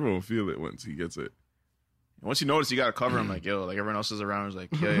everyone will feel it once he gets it. Once you notice, you got to cover him. Like, yo, like everyone else is around. Is like,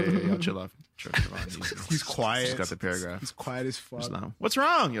 yeah, chill out. Chill out. he's quiet. He's got the paragraph. He's quiet as fuck. Just now. What's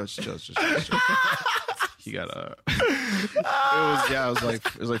wrong? Yo, just chill. He got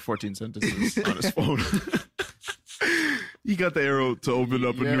it was like 14 sentences on his phone. He got the arrow to open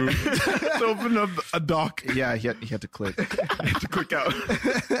up a new, to open up a dock. Yeah, he had to click. He had to click out.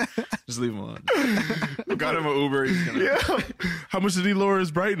 Just leave him alone. Got him an Uber. He's gonna, Yeah. How much did he lower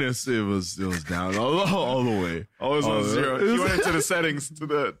his brightness? It was down all the way. always on zero. He went into the settings to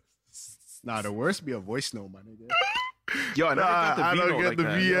the. Nah, the worst be a voice note, my nigga. Yo, I never got the I don't V-note get like the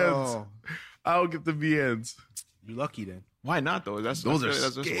that. VNs. Oh, I don't get the VNs. you lucky then. Why not though? That's Those are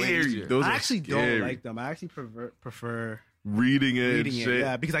just way scary. easier. Those I are actually scary. don't like them. I actually prefer Reading it, reading and it. shit.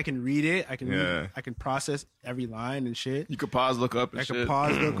 Yeah, because I can read it. I can Yeah. I can process every line and shit. You could pause, look up, and I shit. can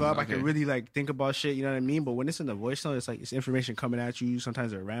pause, look up. I Okay. can really like think about shit. You know what I mean? But when it's in the voice note, it's like it's information coming at you.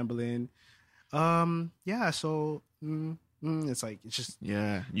 Sometimes they're rambling. Yeah. So it's like it's just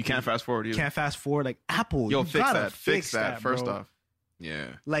Yeah, you can't fast forward either. can't fast forward. Like Apple, Yo, you fix gotta that. Fix that. First bro. off, Yeah.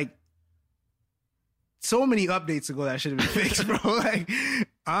 Like so many updates ago that should have been fixed, bro. Like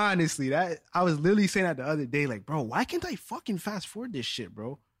honestly, that I was literally saying that the other day. Like, bro, why can't I fucking fast forward this shit,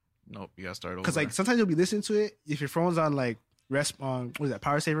 bro? nope. You gotta start over. Because like sometimes you'll be listening to it. If your phone's on like rest on what is that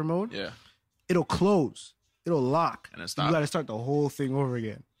power saver mode, yeah, it'll close, it'll lock, and then you stop. got to start the whole thing over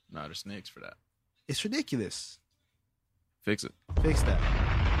again. Nah, there's snakes for that. It's ridiculous. Fix it. Fix that.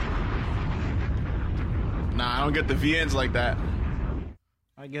 Nah, I don't get the VNs like that.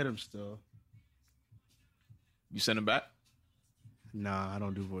 I get them still. You send them back? Nah, I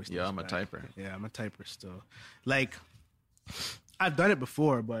don't do voice. Yeah, notes I'm a back. typer. Yeah, I'm a typer still. Like, I've done it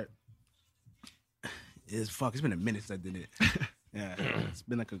before, but it's been a minute since I did it. Yeah, it's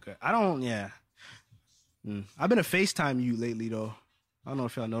been like a good. I don't. Yeah, I've been a FaceTime you lately though. I don't know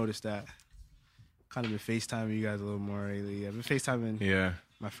if y'all noticed that. Kind of been FaceTiming you guys a little more lately. I've been FaceTiming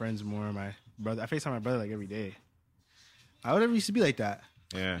my friends more. My brother. I FaceTime my brother like every day. I would never used to be like that.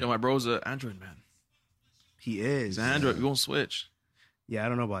 Yeah. Yo, my bro's an Android man. He is. He's an Android. We won't switch. Yeah, I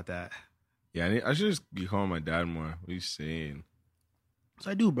don't know about that. Yeah, I should just be calling my dad more. What are you saying?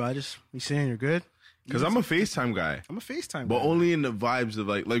 So I do, bro. I just be saying you're good. Because I'm a FaceTime guy. I'm a FaceTime But guy. only in the vibes of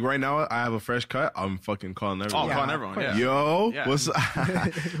like right now, I have a fresh cut. I'm fucking calling everyone. Oh, calling everyone. Yeah. Yo, Yeah. what's up?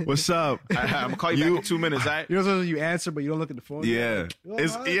 What's up? I'm gonna call you back in 2 minutes. All right. You know, so you answer, but you don't look at the phone. Yeah,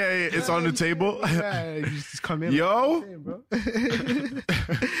 it's it's on the table. Yeah, you just come in. Yo. Like, "Hey, bro."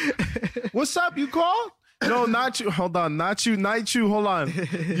 What's up? You called? No, not you. Hold on, not you. Hold on.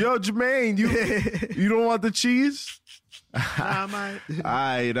 Yo, Jermaine, you don't want the cheese? Nah, man. All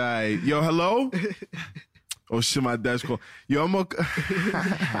right. Yo, hello. Oh shit, my dad's call. Yo, I'm gonna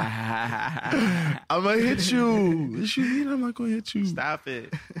hit you. What you mean I'm not gonna hit you? Stop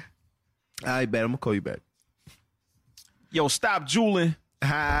it. I bet I'm gonna call you back. Yo, stop drooling.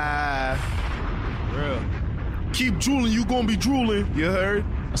 Real. Keep drooling, you gonna be drooling. You heard?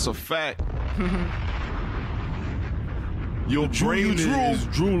 That's a fact. Your brain is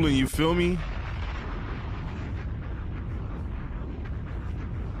drooling, you feel me?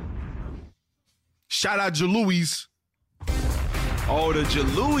 Shout out Jalouis. Oh, the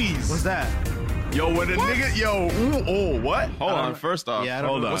Jalouis. What's that? Yo, when a nigga, what? Hold on. First off, Yeah, I don't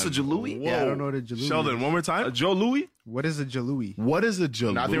Hold know. on. what's a Jalui? Whoa. Yeah, I don't know what a Jalui Sheldon, is. one more time. A Joe Louis? What is a Jalui? What is a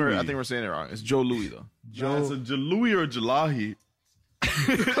Jalui? No, I think we're saying it wrong. It's Joe Louis though. It's a Jalui or a Jalahi.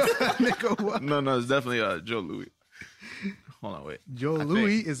 Nigga, what? No, it's definitely Joe Louis. Hold on, wait. Joe I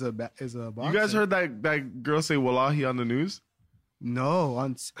Louis think. is a boxer. You guys heard that girl say Wallahi on the news? No,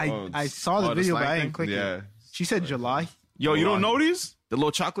 I saw the the video, but slang I thing? didn't click Yeah. it. She said July. Yo, you don't know these? The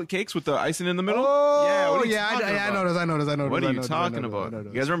little chocolate cakes with the icing in the middle? Oh, yeah. What are you yeah, talking I about? know those. What are you talking about? You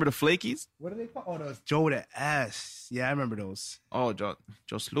guys remember the flakies? What are they called? Oh, no, it's Joe the S. Yeah, I remember those. Oh, Joe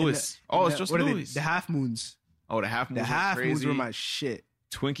Louis. Oh, it's Joe what are they? Louis. The half moons. Oh, the half moons. The half crazy. moons were my shit.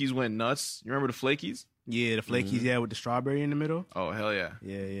 Twinkies went nuts. You remember the flakies? Yeah, the flakies. Yeah, with the strawberry in the middle. Oh, hell yeah.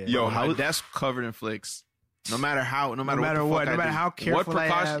 Yeah. Yo, My how desk covered in flakes. No matter what, what, no matter how careful I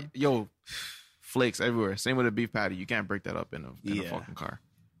am. Yo, flakes everywhere. Same with a beef patty. You can't break that up in a Yeah. fucking car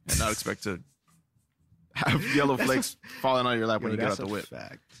and not expect to have yellow flakes falling on your lap when you get out the whip.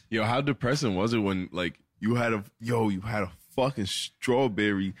 Fact. Yo, how depressing was it when like you had a fucking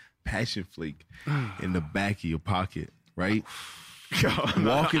strawberry passion flake in the back of your pocket, right?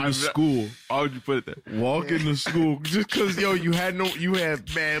 Walking to school. Why would you put it there? Walking to school just because you had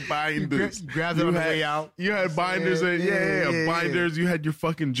bad binders. You grabbed it on the way out. You had binders and binders. You had your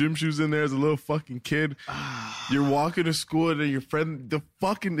fucking gym shoes in there as a little fucking kid. You're walking to school and then your friend,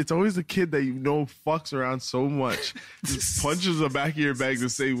 it's always the kid that you know fucks around so much, just punches the back of your bag to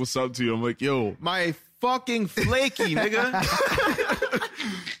say what's up to you. I'm like, yo, My fucking flaky, nigga.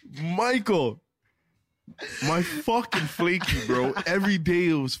 Michael. My fucking flaky, bro. Every day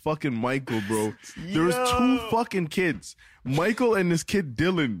it was fucking Michael, bro. There was two fucking kids. Michael and this kid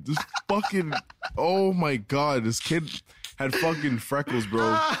Dylan. This fucking oh my god, this kid had fucking freckles, bro.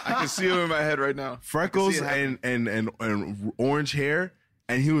 I can see him in my head right now. Freckles I can see it and orange hair,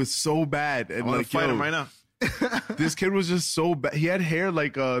 and he was so bad. And I want like, to fight him right now. this kid was just so bad. He had hair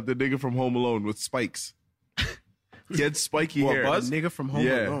like the nigga from Home Alone with spikes. He had spiky What, hair. Buzz? The nigga from Home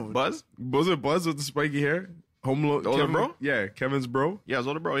Yeah. Alone. Buzz? Was it Buzz with the spiky hair? Home Alone. older bro? Yeah, Kevin's bro. Yeah, his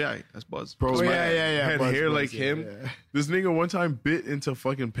older bro. Yeah, that's Buzz. Bro, Oh, my- yeah. had Buzz, hair Buzz, like yeah, him. yeah. This nigga one time bit into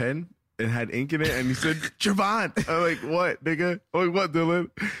fucking pen and had ink in it, and he said, "Javon." I'm like, "What, nigga? I'm like, what, Dylan?"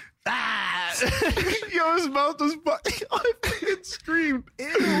 Yo, his mouth was fucking. I fucking screamed.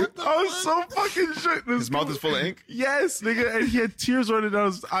 I was so fucking shit. His mouth is full of ink? Yes, nigga, and he had tears running down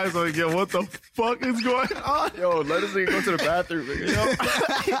his eyes. I'm like, yo, what the fuck is going on? Yo, let us nigga go to the bathroom,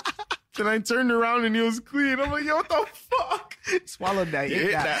 nigga. Then I turned around and he was clean. I'm like, yo, what the fuck? Swallowed that.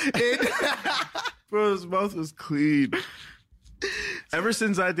 Hit that. Bro, his mouth was clean. Ever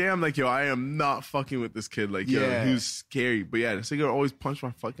since that day, I'm like, yo, I am not fucking with this kid. Like, yo, Yeah. he was scary. But yeah, this nigga always punch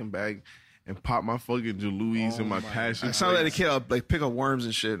my fucking bag and pop my fucking Jalouis and my passion. I sound like a kid. I'll like pick up worms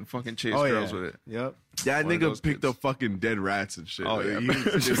and shit and fucking chase Oh, girls yeah. with it. Yep. That One of those nigga picked kids. up fucking dead rats and shit. Oh, Like, yeah. he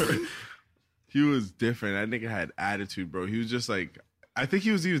was different. He was different. That nigga had attitude, bro. He was just like, I think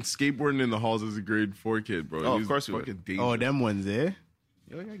he was even skateboarding in the halls as a grade 4 kid, bro. Oh, He of course he fucking would. dangerous. Oh, them ones there.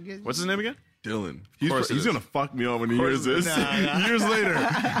 What's his name again? Dylan. course it He's is. gonna fuck me up when he hears this. Nah. Years later.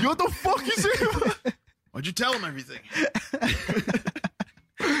 Yo, what the fuck you say? Why'd you tell him everything?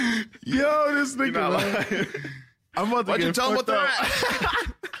 Yo, this nigga, not man. lying. I'm about to Why'd get you tell him what fucked they're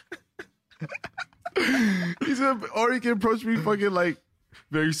up. at? He said, or he can approach me fucking like,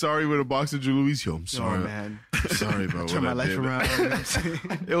 very sorry with a box of Louis. Yo, I'm sorry. Oh, man. I'm sorry, bro. Turn my what I life did. around. You know what I'm saying?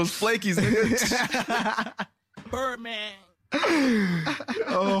 It was Flaky's, nigga. Birdman.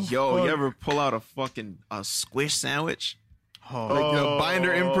 Oh, Yo, fuck. you ever pull out a squish sandwich? Oh, Like the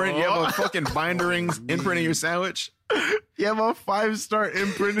binder imprint? You have a fucking bindering imprint in your sandwich? You have a 5-star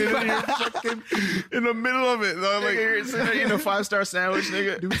imprinted in your fucking in the middle of it. I'm Like, like, you're sitting there eating a 5-star sandwich,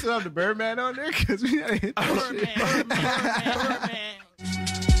 nigga. do we still have the Birdman on there? Because we gotta hit that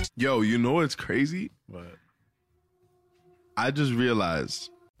shit. yo, you know what's crazy? What? I just realized.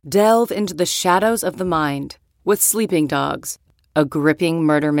 Delve into the shadows of the mind with Sleeping Dogs, a gripping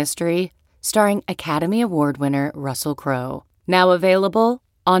murder mystery starring Academy Award winner Russell Crowe. Now available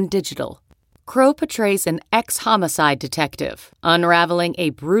on digital. Crowe portrays an ex-homicide detective unraveling a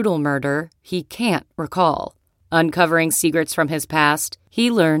brutal murder he can't recall. Uncovering secrets from his past, he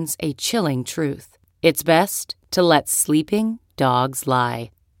learns a chilling truth. It's best to let sleeping dogs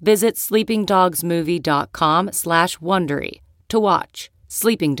lie. Visit sleepingdogsmovie.com/Wondery to watch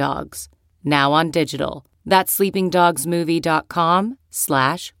Sleeping Dogs, now on digital. That's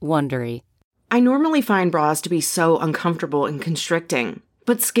sleepingdogsmovie.com/Wondery. I normally find bras to be so uncomfortable and constricting,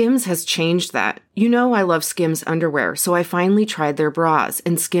 but Skims has changed that. You know I love Skims underwear, so I finally tried their bras,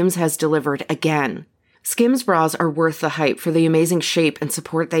 and Skims has delivered again. Skims bras are worth the hype for the amazing shape and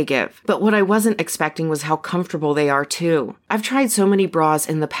support they give, but what I wasn't expecting was how comfortable they are too. I've tried so many bras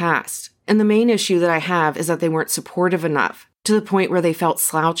in the past, and the main issue that I have is that they weren't supportive enough, to the point where they felt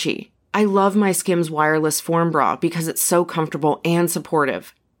slouchy. I love my Skims wireless form bra because it's so comfortable and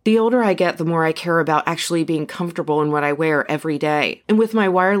supportive. The older I get, the more I care about actually being comfortable in what I wear every day. And with my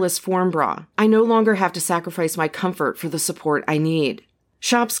wireless form bra, I no longer have to sacrifice my comfort for the support I need.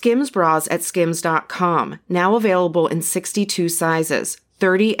 Shop Skims bras at skims.com, now available in 62 sizes,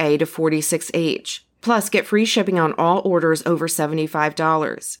 30A to 46H. Plus, get free shipping on all orders over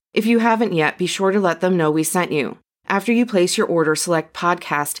 $75. If you haven't yet, be sure to let them know we sent you. After you place your order, select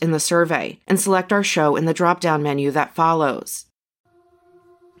podcast in the survey and select our show in the drop-down menu that follows.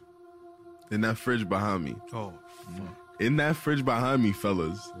 In that fridge behind me. Oh, In that fridge behind me,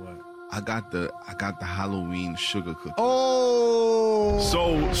 fellas. what? I got the Halloween sugar cookie. Oh!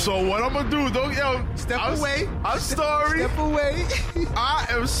 So what I'm gonna do? Don't Step I'm away. I'm sorry. Step away. I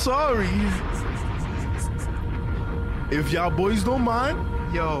am sorry. If y'all boys don't mind,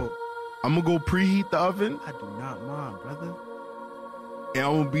 Yo, I'm gonna go preheat the oven I do not mind, brother. and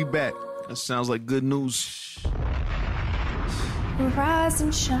I'm gonna be back. That sounds like good news. Rise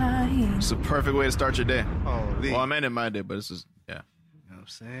and shine. It's a perfect way to start your day. Oh, Lee. Well, I meant in my day, but this is, yeah. You know what I'm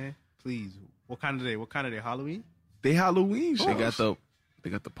saying? Please. What kind of day? What kind of day? Halloween? They Halloween shit. They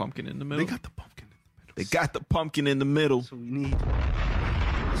got the pumpkin in the middle. They got the pumpkin. They got the pumpkin in the middle. That's what we need.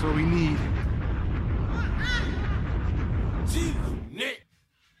 That's what we need. Nick.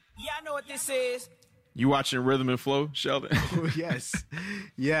 Y'all know what this is. You watching Rhythm and Flow, Sheldon? Oh, yes.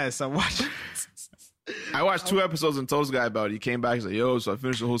 Yes, I watched. I watched 2 episodes and told this guy about it. He came back and said, yo, so I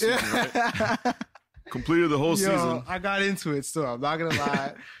finished the whole season, right? Completed the whole season. I got into it still. I'm not going to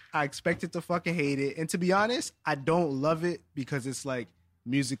lie. I expected to fucking hate it. And to be honest, I don't love it because it's like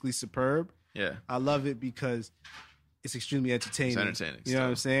musically superb. Yeah. I love it because it's extremely entertaining. It's entertaining You know stuff. what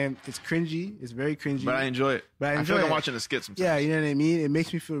I'm saying? It's cringy. It's very cringy. But I enjoy it. But I feel enjoy like it. I'm watching a skit sometimes. Yeah, you know what I mean? It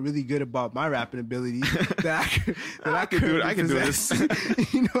makes me feel really good about my rapping ability. that I can do it. I can do possess.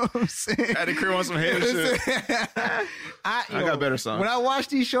 You know what I'm saying? I had to crib on some hater shit. I got better songs. When I watch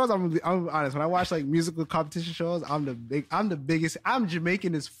these shows, I'm honest. When I watch like musical competition shows, I'm the biggest. I'm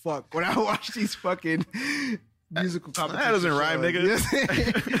Jamaican as fuck when I watch these fucking musical competition That doesn't rhyme, shows.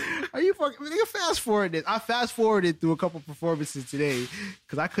 nigga. Are you fucking? Nigga, fast forward it. I fast forwarded through a couple performances today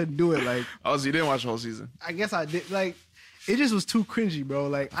because I couldn't do it. Like, Oh, so you didn't watch the whole season? I guess I did. Like, it just was too cringy, bro.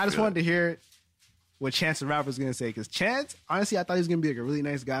 Like, I just wanted to hear what Chance the Rapper was gonna say because Chance, honestly, I thought he was gonna be like a really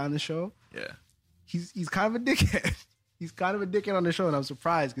nice guy on the show. Yeah. He's kind of a dickhead. He's kind of a dickhead on the show, and I'm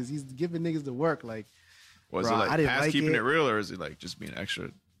surprised because he's giving niggas the work. Like, Was Bro, it I like didn't past like keeping it. it real, or is it like just being extra?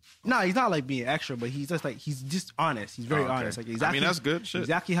 no, he's not like being extra, but he's just honest. He's very Oh, okay. honest. Like I mean, exactly, that's good shit.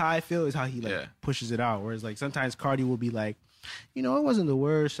 Exactly how I feel is how he like Yeah. pushes it out. Whereas like sometimes Cardi will be like, you know, it wasn't the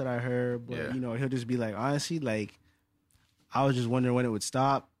worst that I heard, but Yeah. you know, he'll just be like, honestly, like I was just wondering when it would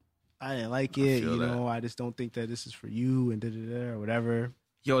stop. I didn't like it. feel You that. know, I just don't think that this is for you and da or whatever.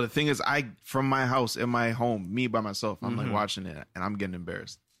 Yo, the thing is, from my house, in my home, me by myself, I'm Mm-hmm. like watching it and I'm getting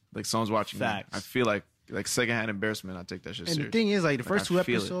embarrassed. Like someone's watching Facts. me. I feel like secondhand embarrassment. I take that shit And serious. the thing is, like, the first I two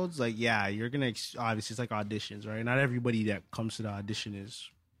feel it. episodes, like, yeah, you're gonna obviously it's like auditions, right? Not everybody that comes to the audition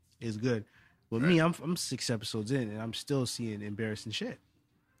is good. With me, I'm 6 episodes in, and I'm still seeing embarrassing shit.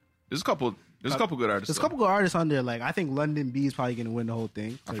 There's a couple good artists. There's a though. couple good artists on there. Like, I think London B is probably gonna win the whole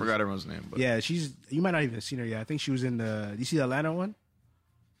thing. I forgot everyone's name, but Yeah, you might not even have seen her yet. I think she was in the. You see the Atlanta one?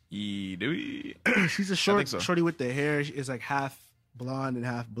 She's a so. shorty with the hair. It's like half blonde and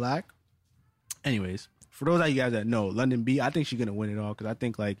half black. Anyways, for those of you guys that know, London B, I think she's gonna win it all because I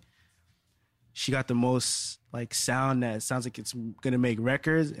think like she got the most like sound that sounds like it's gonna make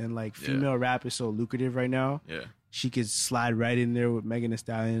records, and like female rap is so lucrative right now. Yeah. She could slide right in there with Megan Thee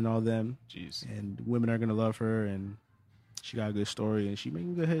Stallion and all them. Jeez. And women are gonna love her, and she got a good story, and she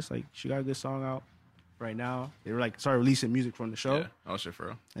making good hits. Like she got a good song out right now. They were like started releasing music from the show, Yeah. Oh shit, for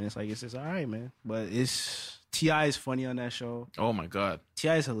real. and it's all right, man. But it's T.I. is funny on that show. Oh my god,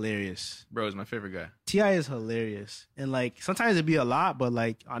 T.I. is hilarious. bro, is my favorite guy. T.I. is hilarious, and like sometimes it'd be a lot, but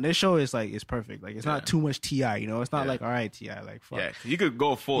like on this show, it's like it's perfect. Like it's not too much T.I. You know, it's not Yeah. like all right T.I. Like fuck. Yeah, you could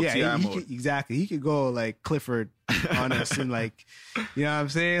go full Yeah, T.I. he mode. could, exactly. He could go like Clifford on us and like, you know what I'm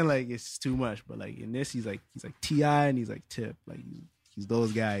saying? Like it's too much. But like in this, he's like T.I. and he's like Tip. Like he's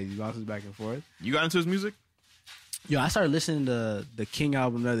those guys. He bounces back and forth. You got into his music? Yo, I started listening to the King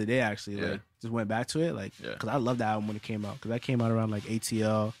album the other day. Actually, Yeah. like just went back to it, like Yeah. because I loved that album when it came out. Because that came out around like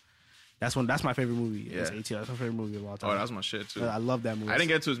ATL. That's my favorite movie. Yeah. It's ATL. That's my favorite movie of all time. Oh, that was my shit too. I love that movie. I didn't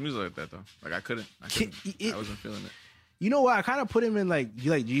get to his music like that though. Like I couldn't. It- I wasn't feeling it. You know what? I kind of put him in like you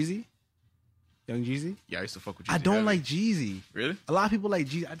like Jeezy, Young Jeezy. Yeah, I used to fuck with you. I don't like Jeezy. Really? A lot of people like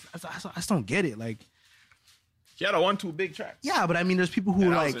Jeezy. I just don't get it. Like. He had a 1-2 big track. Yeah, but I mean, there's people who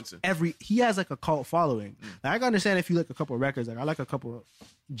Yeah, I was like into. he has like a cult following. Like, I can understand if you like a couple of records. Like I like a couple of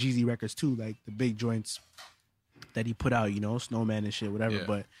Jeezy records too, like the big joints that he put out. You know, Snowman and shit, whatever. Yeah.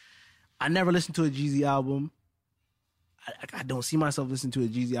 But I never listened to a Jeezy album. I don't see myself listening to a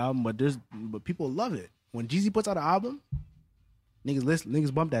Jeezy album, but people love it. When Jeezy puts out an album,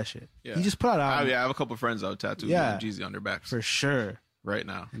 niggas bump that shit. Yeah. He just put out an album I have a couple of friends out tattooed Yeah. Jeezy on their backs for sure. right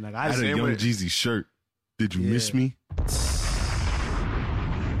now. And like I had a Same Young with- Jeezy shirt. Did you Yeah. miss me?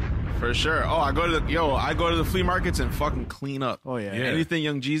 For sure. Oh, I go to the flea markets and fucking clean up. Oh, yeah. Yeah. Anything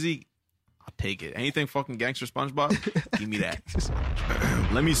Young Jeezy, I'll take it. Anything fucking Gangster SpongeBob, give me that.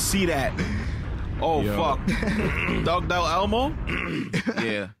 Let me see that. Oh Yo. fuck. Doug Del Elmo?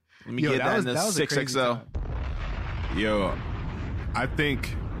 Yeah. Let me Yo, get that that, was- in the that was a crazy 6XL. time. Yo, I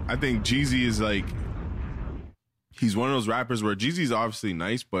think Jeezy is like, he's one of those rappers where Jeezy's obviously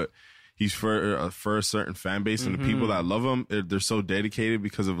nice, but he's for a certain fan base, and the people that love him, they're so dedicated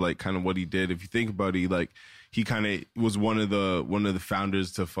because of like kind of what he did. If you think about it, he kind of was one of the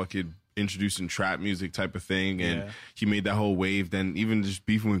founders to fucking introducing trap music type of thing, and Yeah. he made that whole wave. Then even just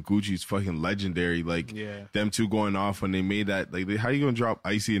beefing with Gucci is fucking legendary. Like Yeah. them two going off when they made that. Like how you gonna drop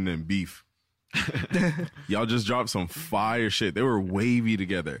Icy and then beef? Y'all just dropped some fire shit. They were wavy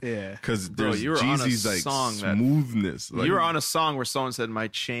together. Yeah. Because Bro, there's you were on a Jeezy's like song that- smoothness. Like, You were on a song where someone said my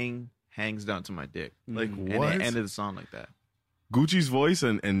chain hangs down to my dick. Like, And what? it ended the song like that. Gucci's voice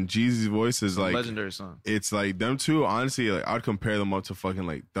and Jeezy's voice is like Legendary song. it's like them two. Honestly, like I'd compare them up to fucking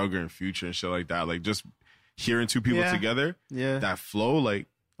like Thugger and Future and shit like that. Like just hearing two people Yeah. together, Yeah. that flow, like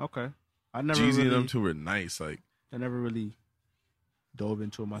Okay. I never Jeezy really, and them two were nice. Like I never really dove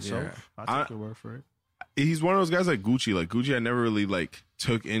into it myself. Yeah. I took your word for it. he's one of those guys like Gucci. Like Gucci, I never really like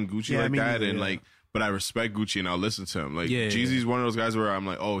took in Gucci Yeah, like me that, neither, and yeah. like. But I respect Gucci and I'll listen to him. Like Yeah, Jeezy's one of those guys where I'm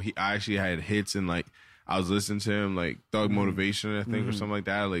like, oh, I actually had hits and like I was listening to him, like Thug Motivation, I think, or something like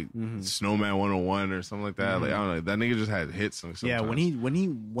that, like Snowman 101 or something like that. Like I don't know, that nigga just had hits. Sometimes. Yeah, when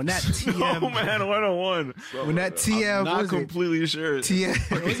that TM Oh man, 101. when that TM I'm what not was it? completely sure.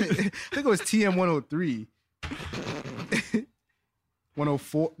 TM what was it? I think it was TM 103.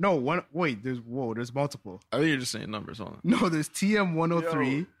 104. No, one wait, there's multiple. I think you're just saying numbers. Hold on. No, there's TM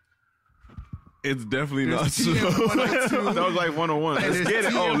 103. it's definitely There's not so. TM 102. That was like 101. And Let's there's get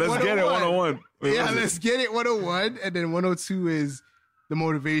it. Oh, TM let's get it. 101. Wait, Yeah, what is it? let's get it 101, and then 102 is the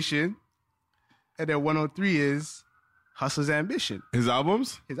motivation, and then 103 is Hustle's Ambition, His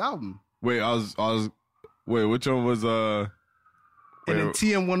albums? his album. Wait, I was wait, which one was And then Wait,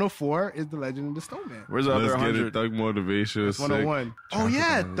 TM 104 is the Legend of the Snowman. Where's the Let's other get it, 100? Thug Motivation. That's sick. 101. Oh Traffic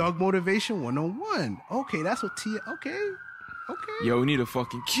yeah, on- Thug Motivation 101. Okay, that's what T. Okay. Yo, we need a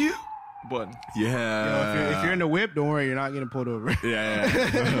fucking cue. button. Yeah. If you're in the whip, don't worry, you're not getting pulled over. Yeah.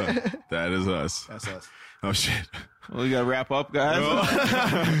 That is us. That's us. Oh, shit. Well, we got to wrap up, guys.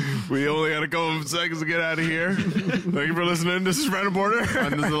 We only got a couple of seconds to get out of here. Thank you for listening. This is Random Border.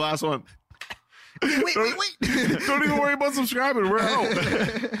 And this is the last one. Wait. Don't even worry about subscribing. We're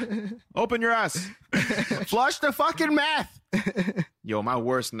out. Open your ass. Flush the fucking meth. Yo, my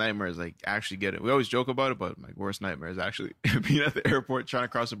worst nightmare is like actually get it. We always joke about it, but my worst nightmare is actually being at the airport trying to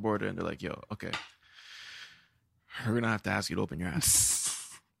cross the border, and they're like, "Yo, okay, we're gonna have to ask you to open your ass.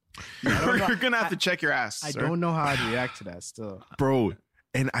 We're gonna have to check your ass." I sir." don't know how I'd react to that still. Bro,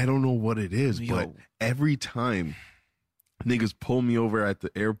 and I don't know what it is, but Yo. every time niggas pull me over at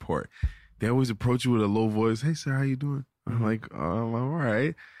the airport, they always approach you with a low voice. Hey, sir, how you doing? I'm like, I'm all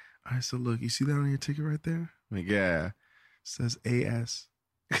right. I said, look, you see that on your ticket right there? I'm like, yeah. It says AS.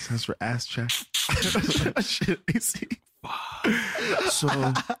 It stands for ass check. Shit, AC. So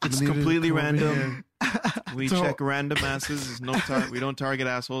It's we needed to completely come over random. We So- check random asses. There's no we don't target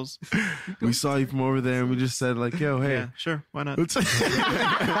assholes. here. We saw you from over there, and we just said like, yo, hey. Yeah, sure, why not? What's- We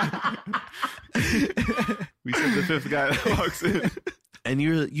said the fifth guy that walks in. And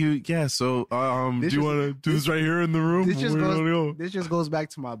yeah. So, do This you is- want to do this right here in the room? This just Where do you wanna go? this just goes back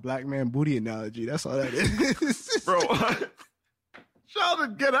to my black man booty analogy. That's all that is. Bro.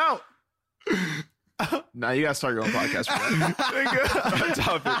 Sheldon, get out. Now you gotta start your own podcast for that.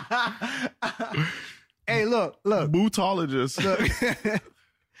 Topic. Hey, look. Bootologist.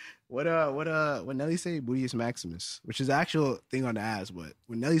 What Nelly say? Bootius Maximus, which is the actual thing on the ass. But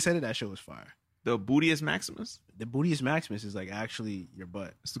when Nelly said it, that shit was fire. The bootius maximus? The Bootius Maximus is like actually your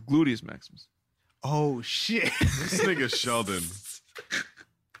butt. It's the gluteus maximus. Oh shit! This nigga Sheldon.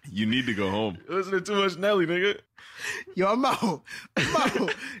 You need to go home. You're listening to too much Nelly, nigga. Yo, Mo,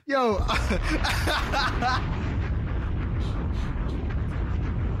 yo.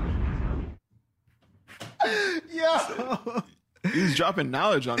 Yo. He's dropping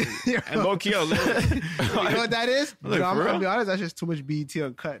knowledge on me. And low key, I was like, You know what that is? Like, Yo, I'm for gonna real? be honest. That's just too much BET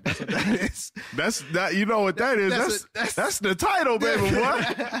uncut. That's what that is. That's that. You know what that is? That's the title, baby.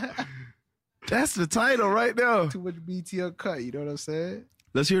 What? That's the title right now. Too much BET uncut. You know what I'm saying?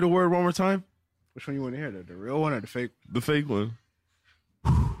 Let's hear the word one more time. Which one you want to hear? The real one or the fake? The fake one.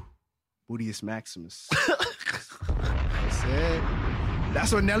 Bootius Maximus.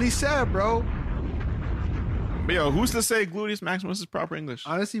 That's what Nelly said, bro. but yo, who's to say gluteus maximus is proper English?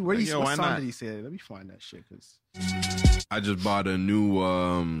 Honestly, where do you Yo, what why song not? did he say it? Let me find that shit, cause I just bought a new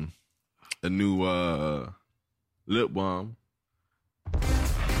lip balm.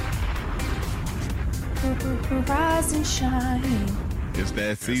 Rise and shine. It's that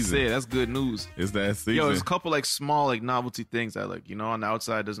That's season. it. That's good news. It's that season. Yo, there's a couple like small like novelty things that like, you know, on the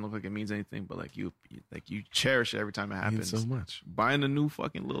outside doesn't look like it means anything, but like you cherish it every time it Means happens. so much, Buying a new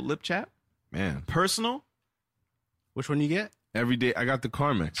fucking little lip chat, man. personal. which one you get? Every day I got the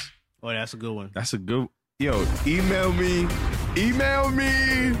Carmex. Oh, that's a good one. That's a good. Yo, email me.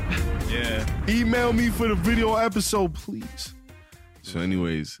 Yeah. Email me for the video episode, please. So,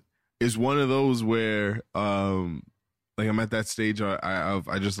 anyways, it's one of those where, like, I'm at that stage. I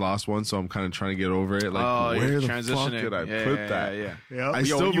just lost one, so I'm kind of trying to get over it. Like, where the fuck transitioning. did I Yeah, put yeah, that? Yeah. Yep. I Yo,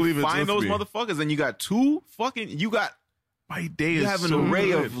 still when believe you it's find with those me. motherfuckers, then you got two fucking. You My day is have an so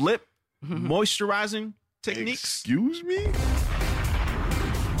array good. of lip moisturizing techniques. Excuse me?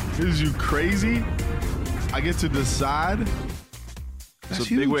 Is you crazy? I get to decide. It's That's a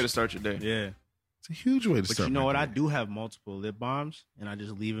big huge. way to start your day. Yeah. It's a huge way to But start. you know my what? I day. do have multiple lip balms, and I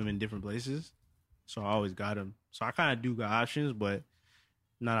just leave them in different places. So I always got them. So I kind of do got options, but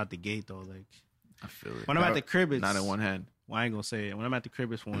not out the gate though. Like I feel it. when I'm at the crib, it's not in one hand. Well, I ain't gonna say it. When I'm at the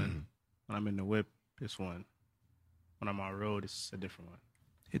crib, it's one. When I'm in the whip, it's one. When I'm on road, it's a different one.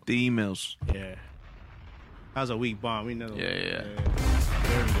 Hit the emails. Yeah. That was a weak bomb. We know. Yeah.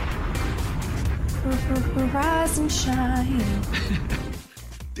 There we go. Rise and shine.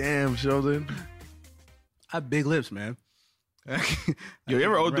 Damn, Sheldon. I have big lips, man. Yo, you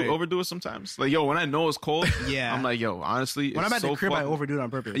ever Right. overdo it sometimes? Like, yo, when I know it's cold, Yeah. I'm like, yo, honestly, When it's I'm at so the crib, I fucking- overdo it on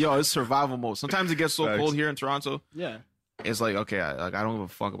purpose. Yo, it's survival mode. Sometimes it gets so Facts. cold here in Toronto. Yeah. It's like, okay, I don't give a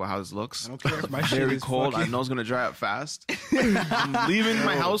fuck about how this looks. I don't care if my shit Very is cold. I fucking- know it's gonna dry up fast. I'm leaving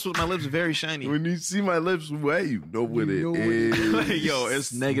my house with my lips very shiny. When you see my lips wet, you know what it know what is. it Like, yo,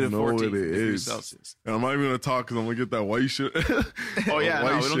 it's negative You know 14 what it degrees is. Celsius. And I'm not even gonna talk because I'm gonna get that white shit. Oh yeah,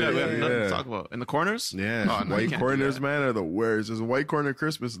 White no, we don't have shit, nothing yeah. to talk about. In the corners? Yeah, Oh, no, you white can't do corners, that. man, are the worst. There's a white corner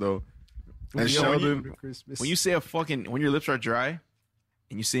Christmas though. And Yo, Sheldon, When you say when your lips are dry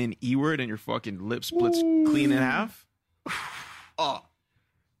and you say an E word and your fucking lip splits clean in half, oh,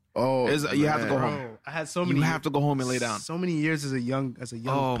 Oh, You have to go man. home. Bro, I had so many. You have to go home and lay down. So many years as a young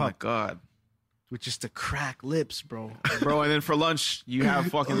Oh my pup god, with just the cracked lips, bro. bro! And then for lunch, you have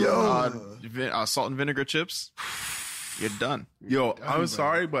fucking salt and vinegar chips. You're done. Yo, I'm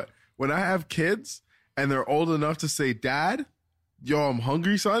sorry, but when I have kids and they're old enough to say, "Dad, yo, I'm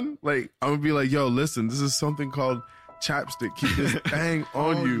hungry, son," like I'm gonna be like, "Yo, listen, this is something called chapstick. Keep this bang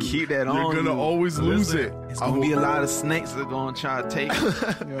on you. Keep that You're on gonna you. always lose it. It's gonna be a lot of snakes that are gonna try to take it. You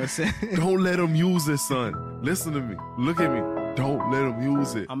know what I'm saying? Don't let them use it, son. Listen to me. Look at me. Don't let them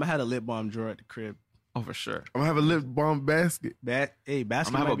use it. I'm gonna have a lip balm drawer at the crib. Oh, for sure. I'm gonna have a lip balm basket. Basket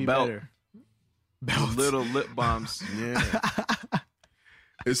I'ma have might a be belt. better. Little lip balms. Yeah.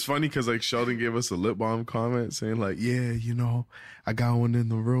 It's funny because like Sheldon gave us a lip balm comment saying like, yeah, you know, I got one in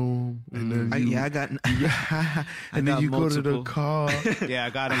the room, and then I got. and then got you go to multiple. the car. Yeah, I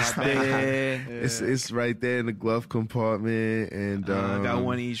got it in my bag. It's right there in the glove compartment, and I got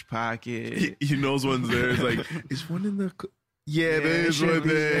one in each pocket. He knows one's there. It's like, is one in the? Yeah, there it is should one be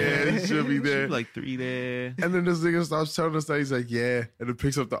there. It should be there. Like 3 there. And then this nigga stops telling us that. He's like, yeah. And then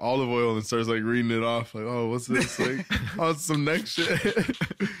picks up the olive oil and starts like reading it off. Like, oh, what's this? Like, oh, it's some next shit.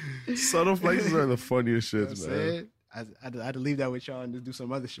 Subtle flexes are the funniest shits, man. I had to leave that with y'all and just do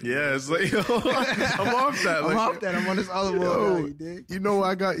some other shit. Yeah, it's like, yo, I'm off that. I'm Like, off that. I'm on this olive oil. yo, Now, you dig? you know,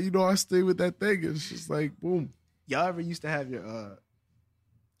 I stay with that thing. It's just like, boom. Y'all ever used to have your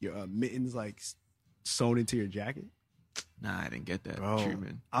mittens like sewn into your jacket? Nah, I didn't get that Bro,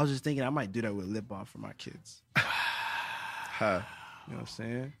 treatment. I was just thinking I might do that with lip balm for my kids. Huh. You know what I'm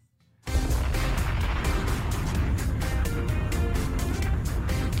saying?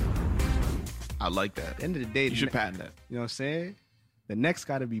 I like that. At the end of the day, You should patent that. You know what I'm saying? The next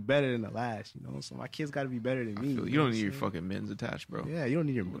got to be better than the last. You know, so my kids got to be better than me. You know don't what need I'm your saying? fucking mittens attached, bro. Yeah, you don't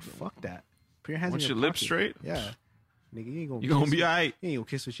need your fuck that. Put your hands. Once in your your lips pocket. straight, Yeah, nigga, you ain't gonna. you gonna kiss be with- alright. You ain't gonna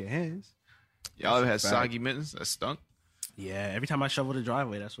kiss with your hands. Y'all ever had Fact. soggy mittens that stunk? Yeah, every time I shovel the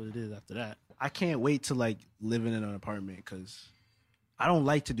driveway, that's what it is. After that, I can't wait to like live in an apartment because I don't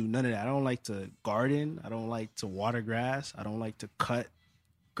like to do none of that. I don't like to garden. I don't like to water grass. I don't like to cut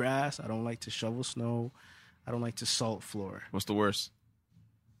grass. I don't like to shovel snow. I don't like to salt floor. What's the worst?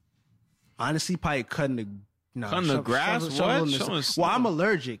 Honestly, probably cutting the grass? What? shoveling the Shoveling snow. Well, I'm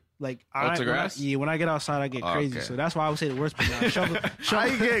allergic. Like to grass? when I get outside, I get crazy. Okay. So that's why I would say the worst. But now, I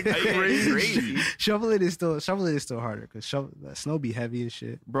get crazy. shoveling is still harder because the snow be heavy and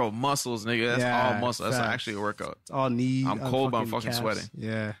shit. Bro, muscles, nigga. That's Yeah, all muscle. That's facts. actually a workout. It's all knee. I'm cold, but I'm fucking calves. sweating.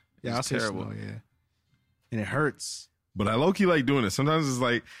 Yeah, It's I'll say terrible. snow, yeah, and it hurts. But I low key like doing it. Sometimes it's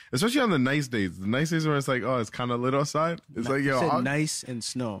like, especially on the nice days. The nice days where it's like, oh, it's kind of lit outside. It's like, You yo, said nice and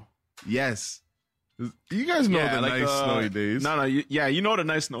snow. yes. You guys know the like nice snowy days. No, you know the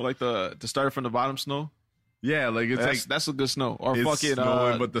nice snow, like the start from the bottom snow. Yeah, like it's That's a good snow. Or it's fucking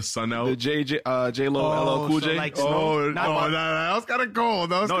snowing, but the sun out. the J Lo LL Cool so J. like Oh, Not no, about- that was kind of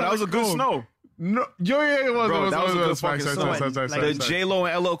cold. No, that was a good snow. No, yeah, it was. Bro, it was. that was a good Facts, fucking facts, snow. facts, facts, Like The facts, J Lo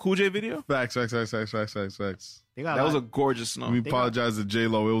and LL Cool J video. facts. Facts. They got That was a lot- gorgeous snow. We apologize to J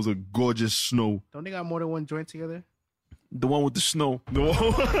Lo. It was a gorgeous snow. Don't they got more than one joint together? The one with the snow. The one,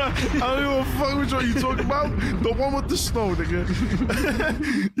 I don't even fuck which one you talking about. The one with the snow,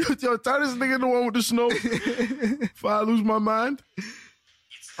 nigga. yo, tell this nigga the one with the snow. If I lose my mind,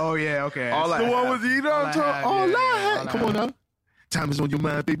 Oh yeah, okay. All I the one have. with you know what I'm talking. All I All have, I yeah, had. Come on now. Time is on your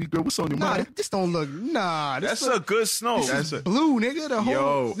mind, baby girl. What's on your Nah, mind? this don't look. Nah, this That's a good snow. is blue, nigga. The whole.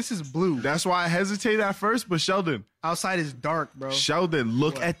 Yo. This is blue. That's why I hesitated at first. But Sheldon, Outside is dark, bro. Sheldon,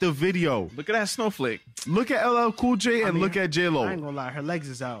 look at the video. Look at that snowflake. Look at LL Cool J and mean, look at J I ain't Lo. gonna lie, her legs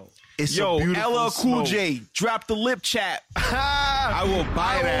is out. It's Yo, a beautiful LL Cool snow. J, drop the lip chat. I will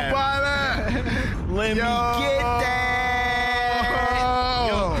buy I that. will buy that. Let me get that.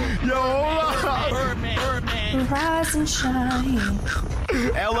 Yo, hold on. Rise and shine.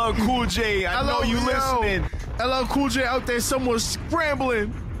 LL Cool J, I know you listening. LL Cool J out there somewhere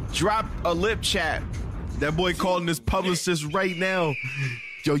scrambling. Drop a lip chat. That boy calling his publicist right now.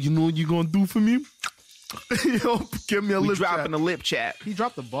 Yo, you know what you gonna do for me? Yo, give me a We lip dropping chat. a lip chat. He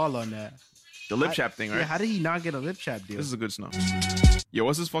dropped the ball on that. The lip chat thing, right? Yeah, how did he not get a lip chat deal? This is a good snow. Yo,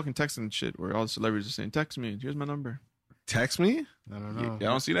 what's this fucking texting shit where all the celebrities are saying, text me, here's my number. Text me? I don't Y'all know.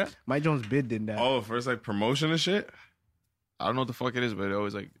 don't see that? Mike Jones bid did that. Oh, first like promotion and shit? I don't know what the fuck it is, but it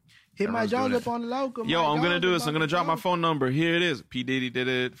always like, Hit my everyone's Jones doing up it. on the local. yo, Mike I'm gonna Jones do up this. I'm on gonna the drop my local. phone number. Here it is. P. Diddy did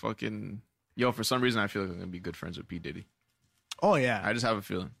it. Fucking, yo, for some reason I feel like I'm gonna be good friends with P. Diddy. Oh yeah, I just have a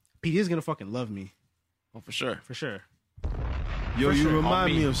feeling. P is gonna fucking love me Oh, for sure. for sure. Yo, For you sure,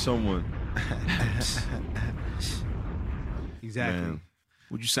 remind on me me. of someone. Exactly. Man.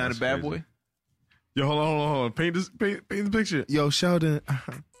 Would you sign That's a bad crazy. boy? Yo, hold on. Paint the picture. Yo, Sheldon.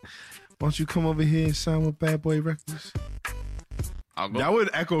 Why don't you come over here and sign with Bad Boy Records? I'll go. That would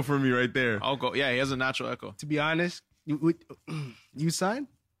echo for me right there. I'll go. Yeah, he has a natural echo. To be honest, you sign?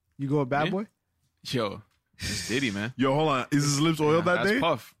 You go with Bad Yeah. Boy? Yo, it's Diddy, man. Yo, hold on. Is his lips oiled that That's day?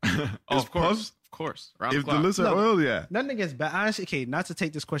 Puff. Is of course. Puff? Of course. Round If the the clock. lips are No. oiled, yeah. Nothing against bad. Honestly, okay, not to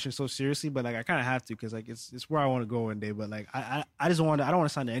take this question so seriously, but like I kind of have to because like it's where I want to go one day. But like I just I don't want to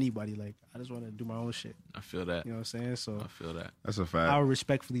sign to anybody. Like I just want to do my own shit. I feel that. You know what I'm saying? So I feel that. That's a fact. I would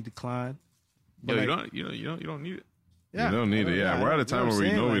respectfully decline. Yo, But, you like, don't need it. Yeah, You don't need it, yeah. We're at a time where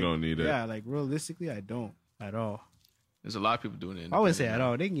we know we don't need it. Yeah, like realistically, I don't at all. There's a lot of people doing it. I wouldn't say at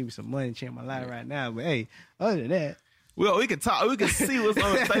all. They can give me some money and change my life right now. But hey, other than that, Well, we can talk. We can see what's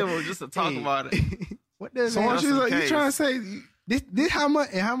on the table just to talk Hey. about it. what does So Just she's in like, you case. trying to say this how much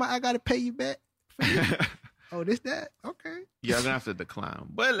I got to pay you back? For this? Oh, this that? Okay. You're gonna have to decline.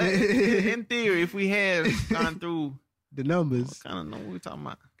 But like, in theory, if we have gone through, The numbers, kind of know what we're talking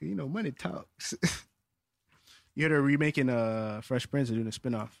about. you know, money talks. You heard they're remaking Fresh Prince and doing a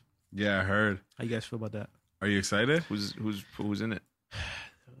spinoff. Yeah, I heard. How you guys feel about that? Are you excited? Who's in it?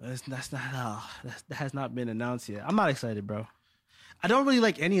 That's not that has not been announced yet. I'm not excited, bro. I don't really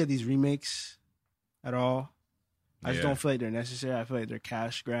like any of these remakes at all. I just Yeah. don't feel like they're necessary. I feel like they're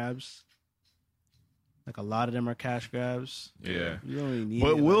cash grabs. Like a lot of them are cash grabs. Yeah. You don't really need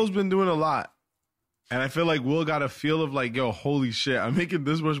But it. Will's been doing a lot. And I feel like Will got a feel of like, yo, holy shit, I'm making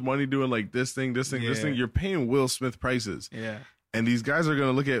this much money doing like this thing. Yeah. You're paying Will Smith prices. Yeah. And these guys are going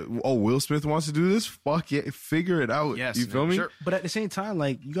to look at, oh, Will Smith wants to do this? Fuck yeah, figure it out. Yes, you feel man, me? sure. But at the same time,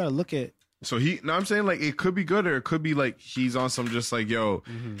 like you gotta look at So I'm saying like it could be good or it could be like he's on some just like, yo,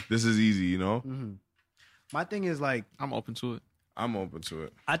 this is easy, you know? my thing is like I'm open to it. I'm open to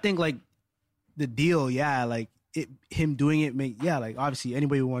it. I think like the deal, yeah, like him doing it like obviously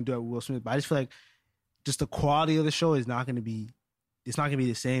anybody would want to do it with Will Smith, but I just feel like just the quality of the show is not gonna be the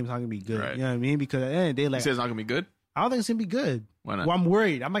same, it's not gonna be good. Right. You know what I mean? Because at the end of the day, You like say it's not gonna be good. I don't think it's gonna be good. Why not? Well, I'm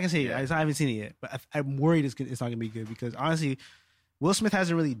worried. I'm not gonna say Yeah. I haven't seen it yet, but I'm worried it's not gonna be good because honestly, Will Smith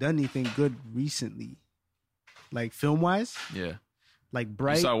hasn't really done anything good recently, like film wise. Yeah. Like You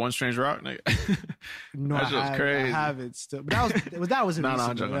Bright. saw One Strange Rock? No, That shit was crazy. I haven't still. But that wasn't No, no, I'm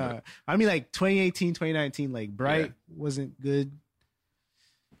recent. joking, I'm yeah. joking. I mean, like 2018, 2019, like Bright Yeah. wasn't good.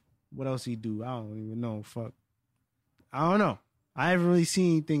 What else he do? I don't even know. Fuck. I don't know. I haven't really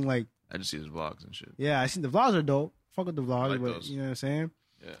seen anything like. I just see his vlogs and shit. Yeah, I seen the vlogs are dope. Fuck with the vlogs, like but those. you know what I'm saying.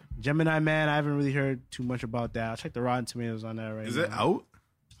 Yeah. Gemini Man, I haven't really heard too much about that. I'll check the Rotten Tomatoes on that right Is now. it out?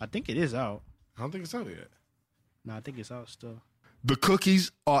 I think it is out. I don't think it's out yet. No, I think it's out still. The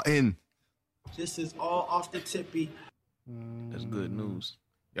cookies are in. This is all off the tippy. That's good news.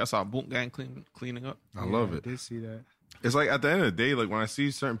 Y'all saw Boom Gang cleaning up? I love I it. did see that. It's like at the end of the day, like when I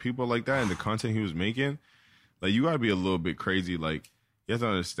see certain people like that and the content he was making, like you gotta be a little bit crazy. Like you have to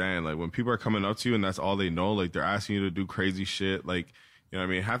understand, like when people are coming up to you and that's all they know, like they're asking you to do crazy shit. Like, you know what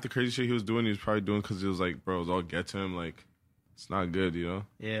I mean? Half the crazy shit he was doing, he was probably doing because it was like, bro, it was all get to him. Like, it's not good, you know?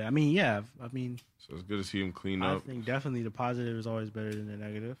 Yeah, I mean, yeah. I mean, So it's good to see him clean I up. think definitely the positive is always better than the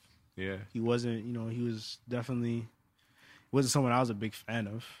negative. Yeah. He wasn't, he was definitely wasn't someone I was a big fan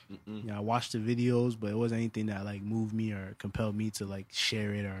of. You know, I watched the videos, but it wasn't anything that like moved me or compelled me to like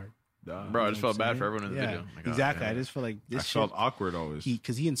share it or. Bro, I just felt bad for everyone in the video. Like, oh, exactly. damn. I just feel like this I shit, felt awkward always.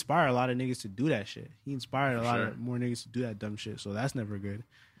 because he inspired a lot of niggas to do that shit. He inspired a lot sure. of more niggas to do that dumb shit. So that's never good.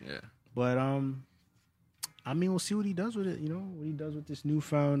 Yeah. But I mean, we'll see what he does with it. You know, what he does with this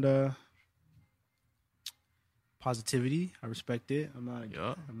newfound positivity. I respect it. I'm not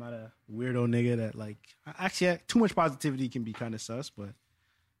a weirdo nigga that like. Actually, too much positivity can be kind of sus, but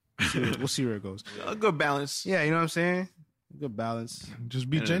we'll see where it goes. A good balance. Yeah, you know what I'm saying. Good balance. Just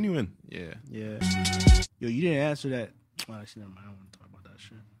be And- genuine. Yeah. Yeah. Yo, you didn't answer that. Well, actually, never mind. I don't want to talk about that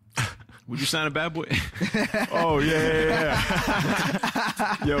shit. Would you sign a bad boy? Oh, yeah.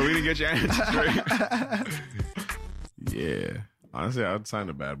 Yo, we didn't get your answers right. Yeah. Honestly, I'd sign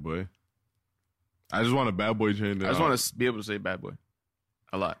a bad boy. I just want a bad boy train. I just want to be able to say bad boy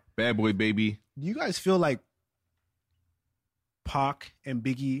a lot. Bad boy, baby. Do you guys feel like Pac and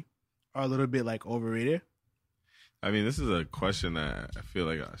Biggie are a little bit like overrated? I mean, this is a question that I feel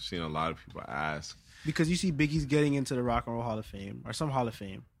like I've seen a lot of people ask. Because you see Biggie's getting into the Rock and Roll Hall of Fame or some Hall of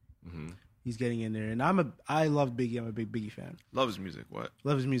Fame. Mm-hmm. He's getting in there, and I love Biggie. I'm a big Biggie fan. Love his music. What?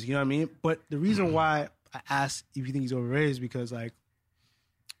 Love his music. You know what I mean? But the reason why I asked if you think he's overrated is because like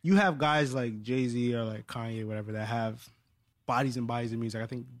you have guys like Jay-Z or like Kanye, whatever, that have bodies and bodies of music. I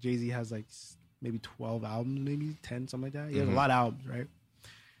think Jay-Z has like maybe 12 albums, maybe 10, something like that. He has a lot of albums, right?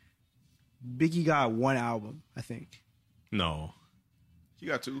 Biggie got one album, I think. No. You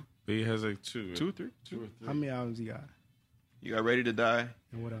got two. But he has like two. Two, three? How many albums he got? You got Ready to Die.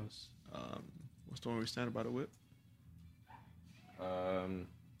 And what else? What's the one we stand by the whip?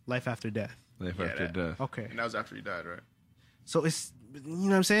 Life After Death. Life After Death. Okay. And that was after he died, right? So it's, you know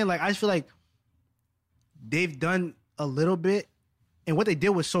what I'm saying? Like, I just feel like they've done a little bit, and what they did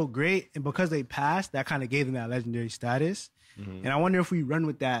was so great, and because they passed, that kind of gave them that legendary status. And I wonder if we run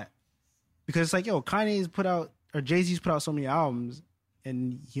with that, because it's like, yo, Kanye's put out, or Jay-Z's put out so many albums,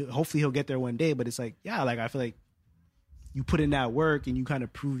 and hopefully he'll get there one day, but it's like, yeah, like, I feel like you put in that work, and you kind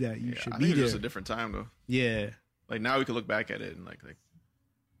of prove that you should I be think there. it's just a different time, though. Yeah. Like, now we can look back at it and, like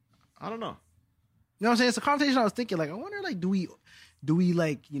I don't know. You know what I'm saying? It's a conversation I was thinking, like, I wonder, like, do we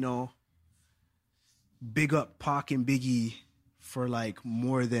like, you know, big up Pac and Biggie for, like,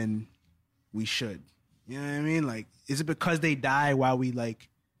 more than we should? You know what I mean? Like, is it because they die while we, like,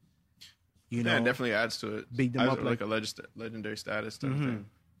 you know? Yeah, it definitely adds to it. Big them up like a legendary status type of thing.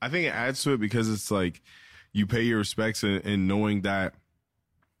 I think it adds to it because it's like you pay your respects and knowing that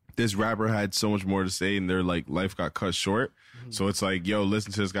this rapper had so much more to say and their like life got cut short. So it's like, yo,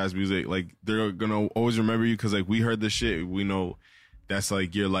 listen to this guy's music. Like, they're gonna always remember you because like we heard this shit. We know that's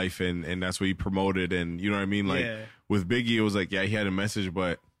like your life and that's what you promoted, and you know what I mean? Like with Biggie, it was like, yeah, he had a message,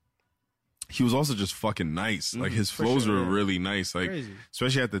 but he was also just fucking nice. Like his flows were really nice. Like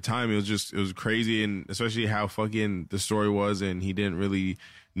especially at the time, it was crazy, and especially how fucking the story was, and he didn't really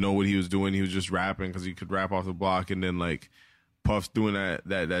know what he was doing. He was just rapping because he could rap off the block, and then like Puff's doing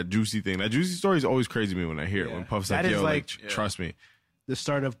that juicy thing. That juicy story is always crazy to me when I hear it. When Puff's That like, is yo, like trust me. The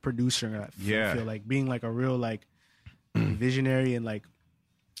start of producing. I feel like being like a real like visionary and like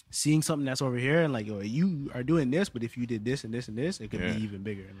seeing something that's over here and like, yo, you are doing this, but if you did this and this and this, it could be even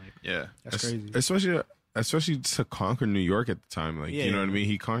bigger. And like, that's crazy. Especially to conquer New York at the time. Like, you know what I mean?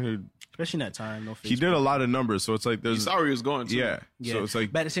 He conquered. Especially in that time. No, he did a lot of numbers, so it's like there's. He saw where he was going to. Yeah. So it's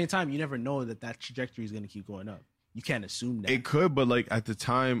like, but at the same time, you never know that trajectory is going to keep going up. You can't assume that. It could, but like at the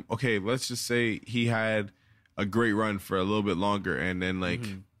time, okay, let's just say he had a great run for a little bit longer, and then like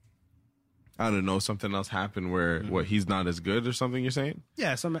I don't know, something else happened where what he's not as good or something. You're saying?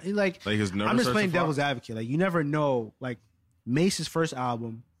 Yeah, like his numbers. I'm just playing devil's advocate. Like, you never know. Like, Mace's first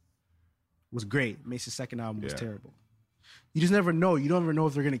album was great. Mace's second album was terrible. You just never know. You don't ever know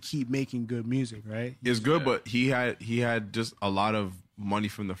if they're gonna keep making good music, right? It's good, but he had just a lot of money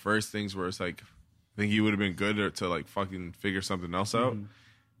from the first things where it's like, I think he would have been good to like fucking figure something else out.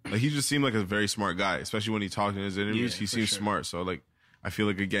 Like, he just seemed like a very smart guy, especially when he talked in his interviews. He seems smart. So like, I feel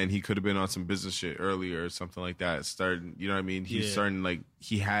like again he could have been on some business shit earlier or something like that. Starting, you know what I mean? He's starting like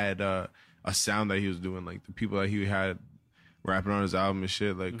he had a sound that he was doing. Like the people that he had rapping on his album and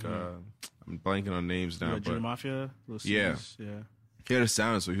shit. Like I'm blanking on names now. Junior Mafia. Yeah. He had a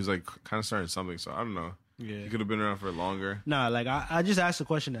sound, so he was like kind of starting something. So I don't know. Yeah. He could have been around for longer. Nah, like I just asked a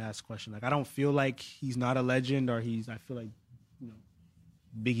question to ask a question. Like, I don't feel like he's not a legend, or I feel like, you know,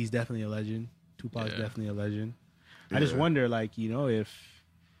 Biggie's definitely a legend. Tupac's definitely a legend. I just wonder, like, you know,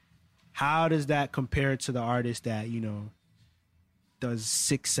 how does that compare to the artist that, you know, does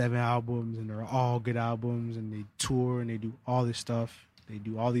 6-7 albums and they're all good albums and they tour and they do all this stuff. They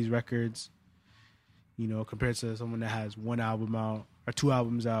do all these records, you know, compared to someone that has one album out or 2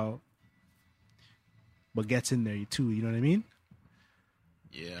 albums out, but gets in there too, you know what I mean?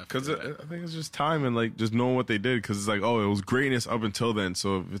 Yeah. Because I think it's just time and, like, just knowing what they did. Because it's like, oh, it was greatness up until then.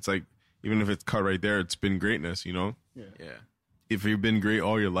 So if it's like, even if it's cut right there, it's been greatness, you know? Yeah. If you've been great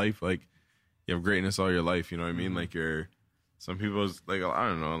all your life, like, you have greatness all your life, you know what I mean? Like, some people's, like, I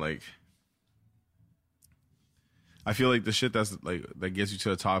don't know, like, I feel like the shit that's, like, that gets you to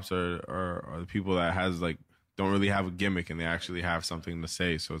the tops are the people that has, like, don't really have a gimmick and they actually have something to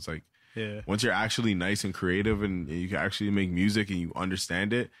say. So it's like, once you're actually nice and creative and you can actually make music and you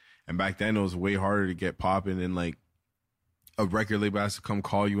understand it, and back then it was way harder to get popping and, like, a record label has to come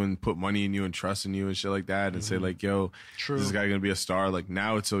call you and put money in you and trust in you and shit like that and say, like, yo, is this guy gonna be a star? Like,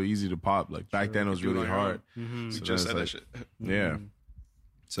 now it's so easy to pop. Like, back then it was really hard. You So just said like, that shit. Yeah.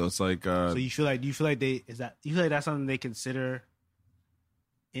 So it's like, So do you feel like that's something they consider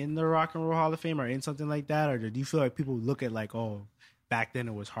in the Rock and Roll Hall of Fame or in something like that? Or do you feel like people look at, like, oh, back then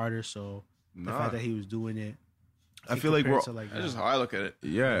it was harder, so the fact that he was doing it, I feel like we're, That's just how I look at it.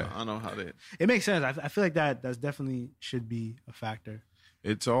 Yeah. I don't know how they. It makes sense. I feel like that's definitely should be a factor.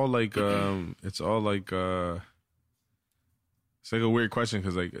 it's all like it's like a weird question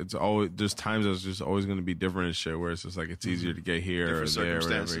because, like, it's always, there's times that's just always going to be different and shit where it's just like it's easier to get here Different or there or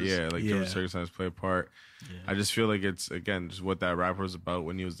whatever. circumstances. Yeah, like different circumstances play a part. I just feel like it's, again, just what that rapper was about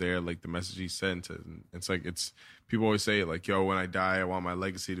when he was there, like the message he sent. And it's like, it's, people always say, like, yo, when I die, I want my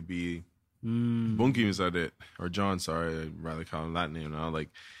legacy to be Bunky said it, or John, sorry, I'd rather call him that name now. Like,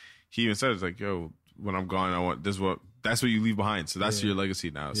 he even said, it's like, yo, when I'm gone, I want this. That's what you leave behind. So that's your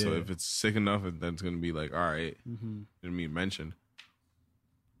legacy now. So if it's sick enough, then it's gonna be like, all right, gonna be mentioned.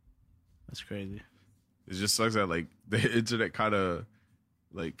 That's crazy. It just sucks that like the internet kind of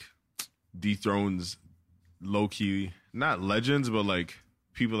like dethrones low key, not legends, but like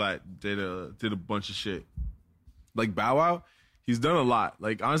people that did a bunch of shit. Like Bow Wow, he's done a lot.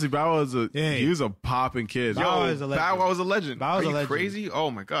 Like honestly, Bow Wow he was a popping kid. Bow Wow is a legend. Bow Wow was a legend. Bow Wow's Are a you legend. crazy? Oh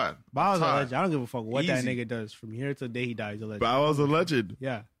my god. Bow Wow's a legend. I don't give a fuck what that Easy. nigga does from here till the day he dies. He's a legend. Bow Wow's a legend.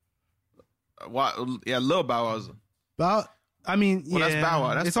 Yeah. Yeah, Lil Bow Wow's. I mean, Well, that's Bow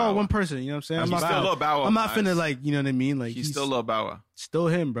Wow. That's it's Bow all Wow. one person. You know what I'm saying? He's still Lil Bow Wow. I'm not finna like, you know what I mean? Like He's still Lil Bow Wow. still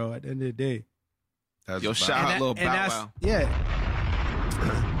him, bro. At the end of the day. Yo, shout out Lil Bow Wow. Yeah.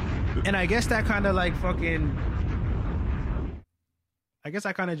 And I guess that kind of like fucking. I guess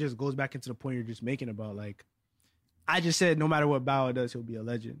that kind of just goes back into the point you're just making about like, I just said no matter what Bow Wow does, he'll be a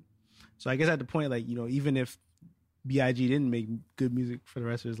legend. So I guess at the point, like, you know, even if B.I.G. didn't make good music for the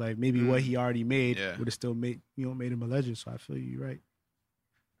rest of his life, maybe what he already made would have still made him a legend. So I feel you're right.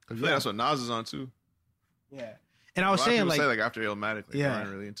 I feel like that's what Nas is on too. Yeah. And I was A lot of saying people like say like after Illmatic, like Yeah. they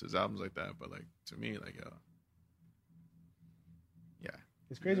aren't really into his albums like that. But like to me, like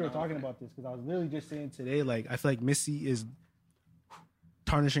it's crazy we're talking about this because I was literally just saying today, like, I feel like Missy is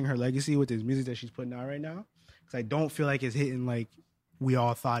tarnishing her legacy with this music that she's putting out right now. Because I don't feel like it's hitting like we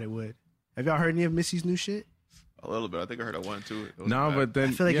all thought it would. Have y'all heard any of Missy's new shit? a little bit. I think I heard a 1 and 2. No, but then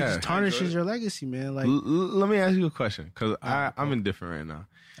I feel like it yeah. just tarnishes your legacy, man. Like, Let me ask you a question because I'm indifferent right now.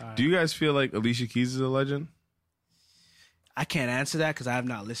 Do you guys feel like Alicia Keys is a legend? I can't answer that because I have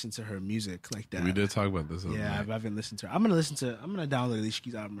not listened to her music like that. We did talk about this. Yeah, I haven't listened to her. I'm gonna download Alicia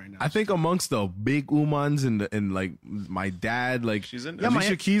Keys' album right now. I think amongst the big umans and like my dad, like She's in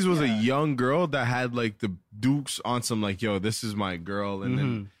Alicia Keys was a young girl that had like the Dukes on some like, yo, this is my girl,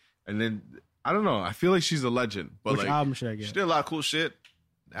 and then I don't know. I feel like she's a legend. But Which like, album should I get? She did a lot of cool shit.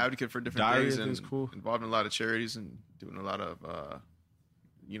 Advocate for different Diary, things I think, and is cool. involved in a lot of charities and doing a lot of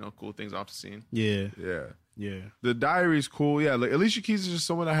cool things off the scene. Yeah, yeah. The Diary is cool. Yeah, like Alicia Keys is just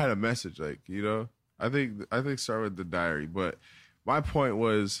someone that had a message. Like, you know, I think start with The Diary. But my point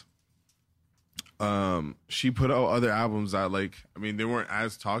was, she put out other albums that like, I mean, they weren't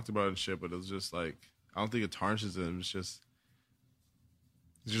as talked about and shit, but it was just like, I don't think it tarnishes them. It's just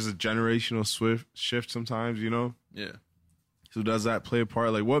a generational shift sometimes, you know? Yeah. So does that play a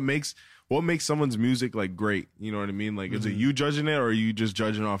part? Like, what makes someone's music like great? You know what I mean? Like, is it you judging it, or are you just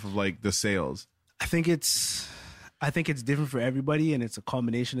judging off of like the sales? I think it's different for everybody, and it's a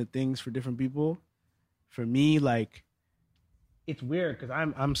combination of things for different people. For me, like, it's weird because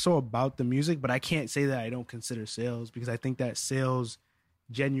I'm so about the music, but I can't say that I don't consider sales because I think that sales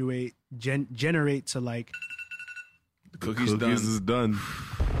generate to like The cookies is done.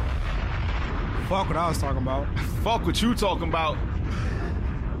 Fuck what I was talking about. Fuck what you talking about.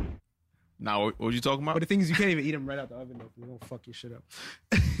 Now, what were you talking about? But the thing is, you can't even eat them right out the oven. Though. You're gonna fuck your shit up.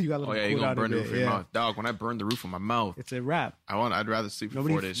 You gotta let Oh yeah, them you're cool gonna down a burn the bit. roof of your mouth, dog. When I burn the roof of my mouth, It's a wrap. I'd rather sleep for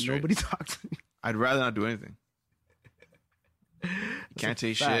 4 days straight. Nobody talk to me. I'd rather not do anything. You can't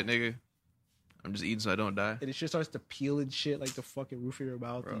taste shit, nigga. I'm just eating so I don't die. And it just starts to peel and shit like the fucking roof of your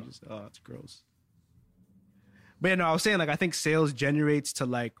mouth. And just, it's gross. But yeah, no, I was saying, like, I think sales generates to,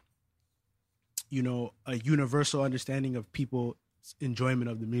 like, you know, a universal understanding of people's enjoyment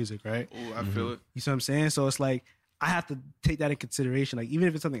of the music, right? Oh, I feel it. You see what I'm saying? So it's like, I have to take that in consideration. Like, even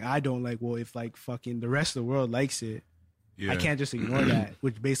if it's something I don't like, well, if, like, fucking the rest of the world likes it, I can't just ignore that,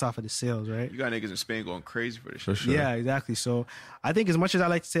 which based off of the sales, right? You got niggas in Spain going crazy for this For shit. sure. Yeah, exactly. So I think as much as I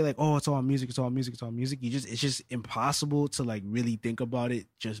like to say like, oh, it's all music, it's just impossible to like really think about it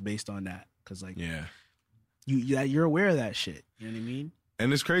just based on that. Cause like you're aware of that shit. You know what I mean?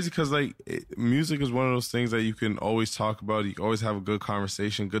 And it's crazy because like music is one of those things that you can always talk about. You can always have a good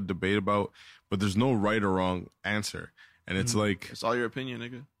conversation, good debate about, but there's no right or wrong answer. And it's like, It's all your opinion,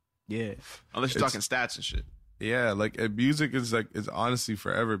 nigga. Yeah. Unless you're talking stats and shit. yeah, like music is like, it's honestly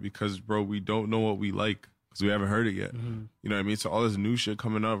forever because bro, we don't know what we like because we haven't heard it yet. You know what I mean? So all this new shit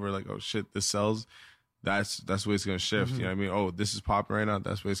coming up, we're like, oh shit, this sells. That's the way it's gonna shift. You know what I mean? Oh, this is popping right now.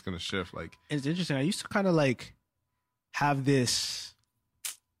 That's the way it's gonna shift. Like, It's interesting. I used to kind of like have this.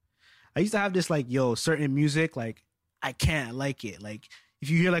 I used to have this like, yo, certain music, like I can't like it. Like if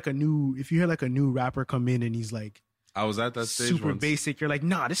you hear like a new rapper come in and he's like I was at that stage super once. basic, you're like,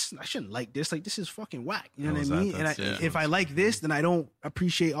 nah, I shouldn't like this. Like this is fucking whack. You know I what was I at mean? that And stage if I once. like this, then I don't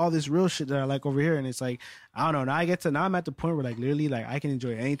appreciate all this real shit that I like over here. And it's like, I don't know. Now I'm at the point where like literally like I can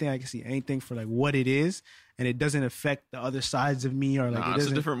enjoy anything. I can see anything for like what it is, and it doesn't affect the other sides of me or like it Nah, it's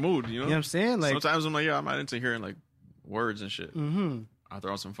doesn't. a different mood, you know? You know what I'm saying? Like Sometimes I'm like, I'm not into hearing like words and shit. I'll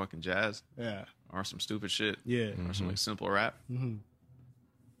throw on some fucking jazz. Yeah. Or some stupid shit. Yeah. Or some like simple rap. Mm-hmm.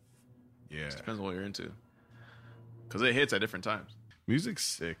 Yeah. It depends on what you're into. Because it hits at different times. Music's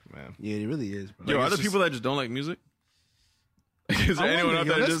sick, man. Yeah, it really is, bro. Yo, Like, are there it's people that just don't like music? Is there anyone out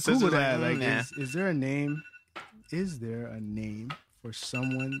there that just sits Google there that? like, Like, nah. is there a name? Is there a name for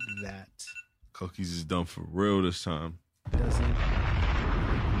someone that Cookies is done for real this time. doesn't?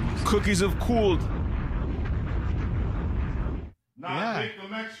 Cookies have cooled. Yeah.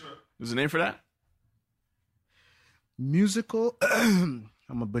 There's a name for that? Musical. I'm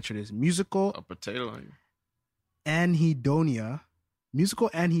gonna butcher this. Musical A potato. anhedonia. Musical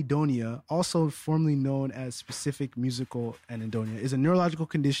anhedonia, also formerly known as specific musical anhedonia, is a neurological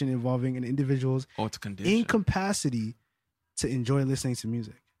condition involving an individual's Oh, it's a condition. incapacity to enjoy listening to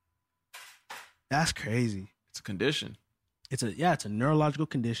music. That's crazy. It's a condition. It's a neurological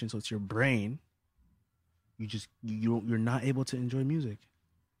condition. So it's your brain. You're not able to enjoy music.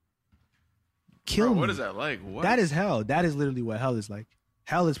 Kill Bro, me. what is that like? What? That is hell. That is literally what hell is like.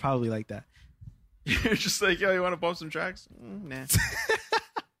 Hell is probably like that. You're just like, yo, you want to bump some tracks? Nah.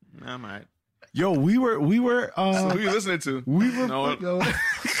 Nah, I'm all right. Yo, we were So who you listening to? we were No, Yo,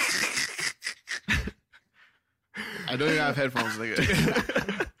 I don't even have headphones,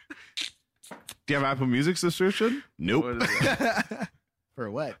 nigga. Do you have Apple Music subscription? Nope. What is that?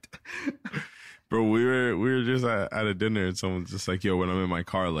 for what? Bro, we were just at a dinner and someone's just like, yo, when I'm in my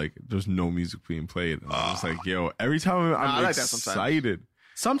car, like, there's no music being played. And I'm just like, yo, every time I I'm like that sometimes. excited.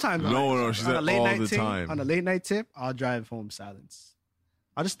 Sometimes No, she said on a late all night the tip, time. On a late night tip, I'll drive home silence.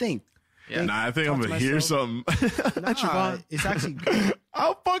 I'll just think. Yeah. Nah, I think I'm Talk to gonna hear myself. something. Nah, it's actually good.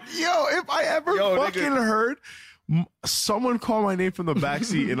 I'll fuck, yo, if I ever Yo, fucking nigga. heard someone call my name from the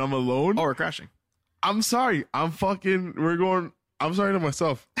backseat and I'm alone, Oh, we're crashing. I'm sorry. I'm sorry to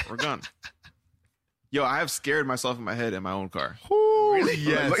myself. We're gone. Yo, I have scared myself in my head in my own car. Really?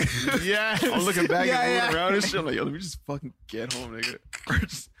 Yes. Yes. I'm looking back Yeah, and moving yeah. around and shit. I'm like, yo, let me just fucking get home, nigga. Or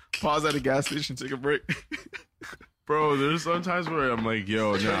just pause at a gas station, take a break. Bro, there's sometimes where I'm like,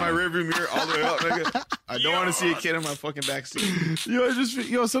 yo, Turn my nah. rearview mirror all the way up, nigga. I don't want to see a kid in my fucking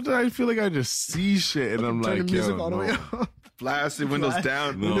backseat. Sometimes I feel like I just see shit and I'm Turn like, the music yo, all the way no. up. Blasted, windows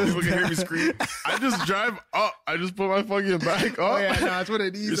down. No. People can hear me scream. I just drive up. I just put my fucking back up. Oh yeah, no, that's what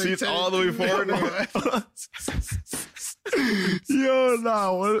it needs. Your like, seat's turn all it the way to forward, the- nigga.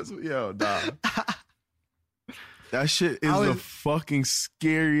 Yo, nah. That shit is the fucking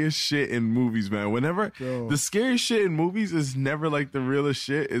scariest shit in movies, man. Whenever Bro. the scariest shit in movies is never like the realest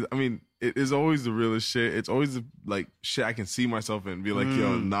shit. It is always the realest shit. It's always the, like shit I can see myself in and be like,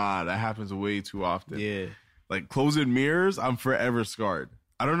 yo, nah, that happens way too often. Yeah. Like closing mirrors, I'm forever scarred.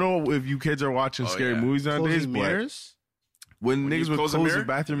 I don't know if you kids are watching scary movies nowadays, Closing but mirrors. when When you niggas would close close a the mirror,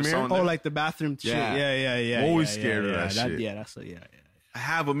 bathroom there's mirror, someone Oh, like the bathroom shit. Yeah. Yeah. I'm always yeah, scared of yeah, that shit. Yeah, that's what. Yeah. I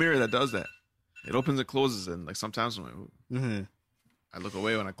have a mirror that does that. It opens and closes, and like sometimes when Mm-hmm. I look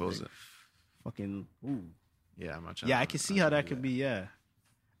away when I close it. Fucking. Ooh. Yeah, I'm not trying. Yeah, I can see how that could be. Yeah.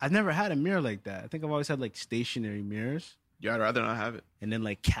 I've never had a mirror like that. I think I've always had like stationary mirrors Yeah, I'd rather not have it. and then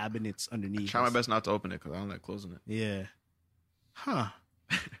like cabinets underneath. Try my best not to open it because I don't like closing it. Yeah. Huh.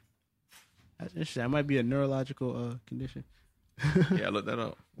 That's interesting. That might be a neurological condition. Yeah, look that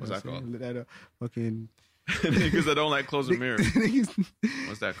up. What's that called? Look that up. Fucking Niggas that don't like closing mirrors. niggas-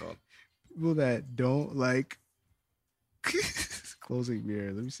 What's that called? people that don't like closing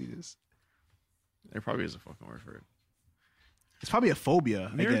mirror. Let me see this. There probably is a fucking word for it. It's probably a phobia.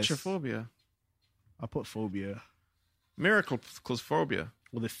 I guess. Mirrotrophobia. I'll put phobia. Miraclophobia.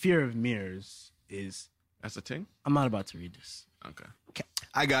 Well, the fear of mirrors is. That's a thing? I'm not about to read this. Okay.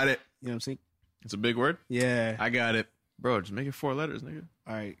 I got it. You know what I'm saying? It's a big word? Yeah. I got it. Bro, just make it 4 letters, nigga.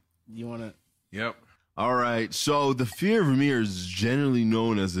 All right. You want to. Yep. All right. So the fear of mirrors is generally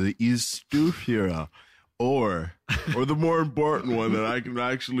known as the Istufira, or the more important one that I can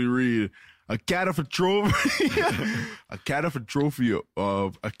actually read, a cataphatropia. A cataphatropia.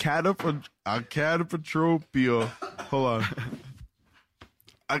 Hold on.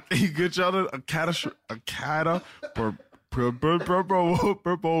 You get y'all a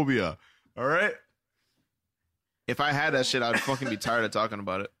cataphophobia. All right. If I had that shit, I'd fucking be tired of talking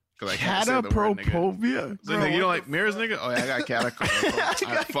about it. Because I can't say the word, nigga. Cataphophobia. So, nigga, you don't like mirrors, nigga? Oh, yeah, I got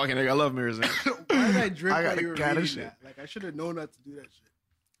cataphophobia. Fucking nigga, I love mirrors, nigga. Why did I drink I got while a you were cat of reading shit. that? Like, I should have known not to do that shit.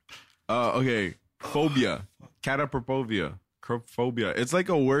 Okay. Phobia. Cataphophobia. Phobia. It's like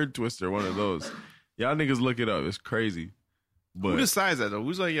a word twister, one of those. Y'all niggas look it up. It's crazy. But Who decides that, though?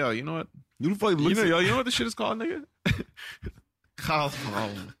 Who's like, yo, you know what? who the fuck You looks know, at yo, you know what this shit is called, nigga?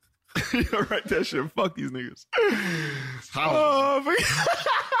 Yo, write that shit. Fuck these niggas. Oh,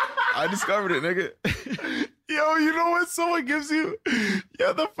 I discovered it, nigga. Yo, you know when someone gives you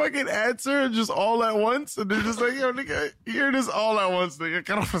the fucking answer just all at once, and they're just like, yo, nigga, here it is all at once, nigga.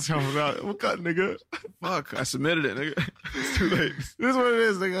 Get off myself. What cut, nigga? Fuck, I submitted it, nigga. It's too late. This is what it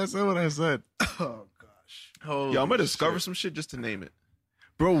is, nigga. I said what I said. Oh gosh. Yo, I'm gonna discover some shit just to name it.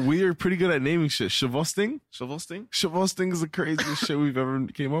 Bro, we're pretty good at naming shit. Shavosting? Shavosting? Shavosting is the craziest shit we've ever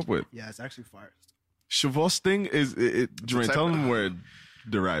came up with. Yeah, it's actually fire. Shavosting is Jermaine, tell them where it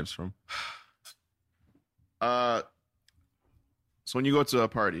derives from. So when you go to a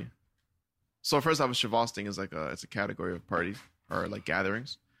party, so first off, a shavosting is like it's a category of parties or like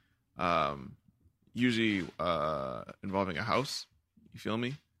gatherings, usually involving a house. You feel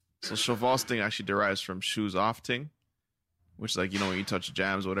me? So shavosting actually derives from shoes ofting, which is like, you know, when you touch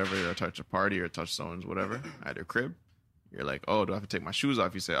jams, or whatever, or touch a party or touch someone's whatever at their crib, you're like, oh, do I have to take my shoes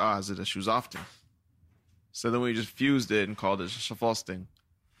off? You say, is it a shoes ofting? So then we just fused it and called it shavosting.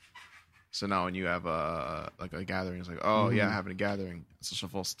 So now when you have like a gathering, it's like, oh yeah, I'm having a gathering. It's a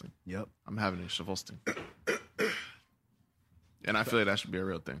shavosting. Yep. I'm having a shavosting. And I feel like that should be a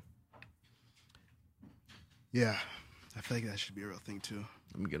real thing. Yeah. I feel like that should be a real thing too.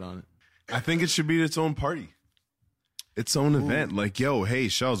 Let me get on it. I think it should be its own party. Its own event. Like, yo, hey,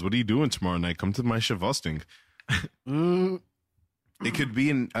 Shells, what are you doing tomorrow night? Come to my shavosting. It could be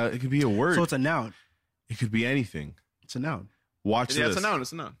it could be a word. So it's a noun. It could be anything. It's a noun. Watch Yeah, this. it's a noun.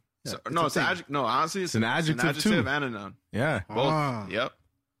 It's a noun. Yeah, It's an adjective. No, honestly, it's an adjective, too. and a noun. Yeah. Both. Yep.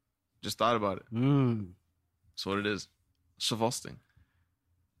 Just thought about it. That's what it is. Shavosting.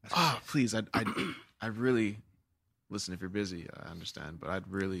 Please, I really, listen, if you're busy, I understand, but I'd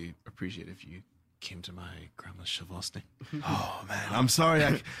really appreciate if you came to my grandma's shavosting. Oh, man. I'm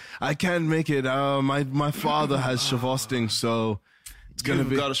sorry. I can't make it. My father has shavosting, so it's going to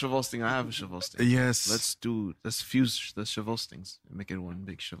be. You've got a shavosting. I have a shavosting. Yes. Let's fuse the shavostings and make it one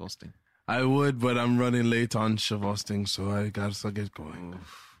big shavosting. I would, but I'm running late on shavosting, so I got to get going.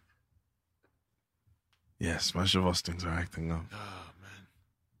 Oof. Yes, my shavostings are acting up. Oh, man.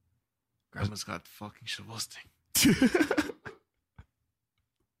 Grandma's got fucking shavosting.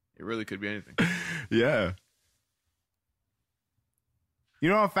 It really could be anything. Yeah. You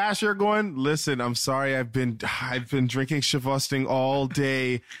know how fast you're going? Listen, I'm sorry. I've been drinking shavosting all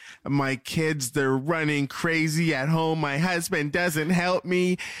day. My kids, they're running crazy at home. My husband doesn't help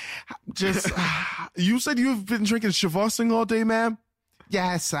me. Just, you said you've been drinking shavosting all day, ma'am?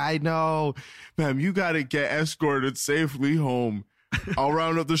 Yes, I know. Ma'am, you got to get escorted safely home. I'll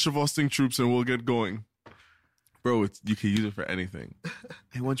round up the shavosting troops and we'll get going. Bro, you can use it for anything.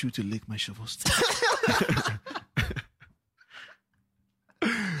 I want you to lick my shavosting.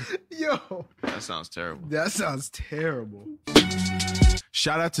 Yo. That sounds terrible. That sounds terrible.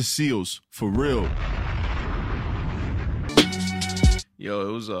 Shout out to Seals, for real. Yo,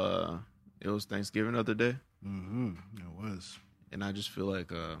 it was Thanksgiving the other day. It was. And I just feel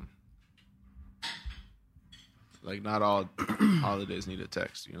like not all holidays need a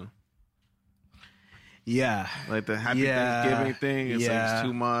text, you know? Yeah. Like the happy Thanksgiving thing, it's like it's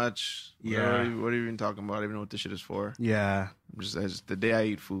too much. Yeah. What are you even talking about? I don't even know what this shit is for. Yeah. It's just the day I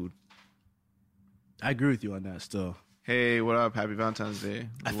eat food. I agree with you on that still. Hey, what up? Happy Valentine's Day.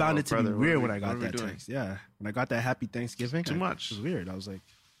 I found it to be weird when I got what are we that doing? text. Yeah. When I got that happy Thanksgiving. Too much. It was weird. I was like,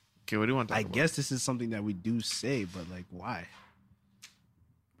 Okay, what do you want to talk I about? guess this is something that we do say, but like, why?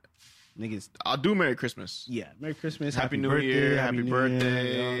 Niggas. I'll do Merry Christmas. Yeah. Merry Christmas. Happy New birthday, Year. Happy New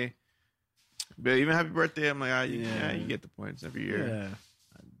birthday. Year, But even happy birthday, I'm like, yeah, you get the points every year. yeah.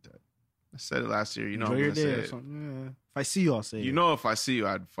 I said it last year. You know Enjoy I'm your going to day say or it. something. Yeah. If I see you, I'll say it. You know if I see you,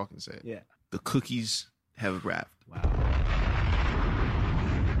 I'd fucking say it. Yeah. The cookies have arrived. Wow.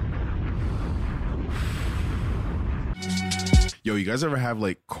 Yo, you guys ever have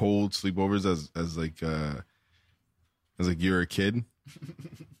like cold sleepovers as you're a kid?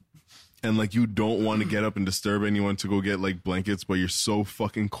 And like you don't want to get up and disturb anyone to go get like blankets, but you're so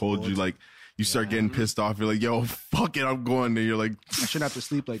fucking cold. You start getting pissed off. You're like, yo, fuck it, I'm going. And you're like, I shouldn't have to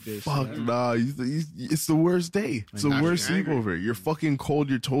sleep like this. fuck, nah. It's the worst day. It's the worst sleepover. You're fucking cold.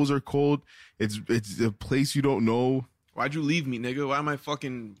 Your toes are cold. It's a place you don't know. Why'd you leave me, nigga? Why am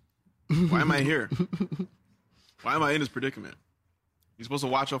I here? Why am I in this predicament? You're supposed to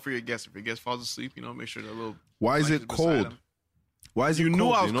watch out for your guest. If your guest falls asleep, make sure that little. Why is it blanket's beside cold? him. Why is it You cold? knew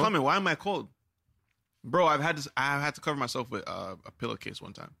I was you know? coming. Why am I cold? Bro, I had to cover myself with a pillowcase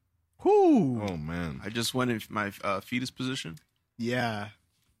one time. Whoo. Oh man. I just went in my fetus position, Yeah.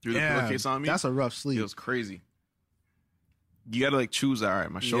 threw the pillowcase on me. That's a rough sleep. It was crazy. You gotta choose. All right,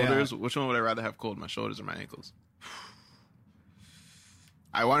 my shoulders. Which one would I rather have cold? My shoulders or my ankles?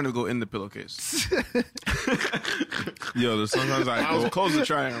 I wanted to go in the pillowcase. Yo, there's sometimes I was close to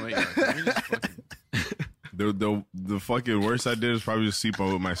trying. I'm like, let me just fucking- The fucking worst I did is probably just sleep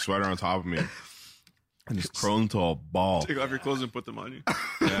with my sweater on top of me and just curl into a ball. Take off your clothes and put them on you.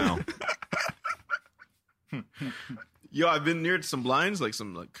 Yeah. Yo, I've been near some blinds, like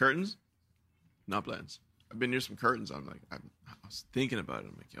some like curtains. Not blinds. I've been near some curtains. I was thinking about it.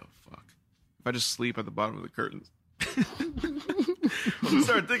 I'm like, yo, fuck. If I just sleep at the bottom of the curtains. I'm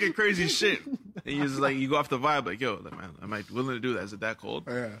start thinking crazy shit. And you just like, you go off the vibe, like, yo, man, am I willing to do that? Is it that cold?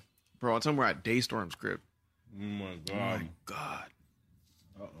 Yeah. Bro, one time we're at Daystorm's crib. Oh my God. God.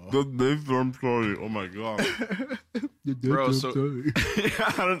 The Daystorm story. Oh my God. Bro, so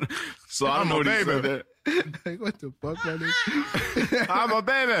I don't know what he said there. Like, what the fuck, man? I'm a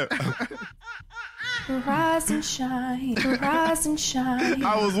baby. Rise and shine, rise and shine.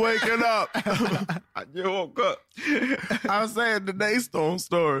 I was waking up. I just woke up. I was saying the Daystorm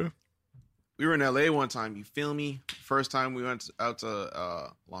story. We were in LA one time, you feel me? First time we went out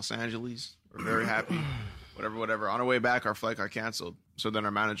to Los Angeles. We're very happy. Whatever. On our way back, our flight got canceled. So then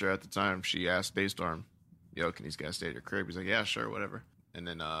our manager at the time, she asked Daystorm, yo, can these guys stay at your crib? He's like, yeah, sure, whatever. And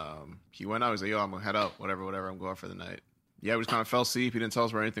then he went out. He's like, yo, I'm going to head out. Whatever. I'm going out for the night. Yeah, we just kind of fell asleep. He didn't tell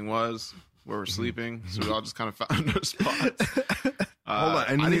us where anything was, where we're sleeping. So we all just kind of found our spots. Hold on.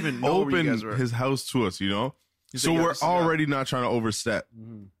 And I didn't he even know where you guys were. opened his house to us, you know? He's So like, yo, we're this is already not trying to overstep.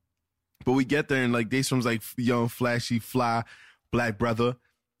 Mm-hmm. But we get there and like Daystorm's like young, flashy, fly, black brother.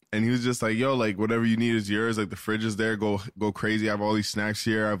 And he was just like, yo, like whatever you need is yours. Like the fridge is there. Go crazy. I have all these snacks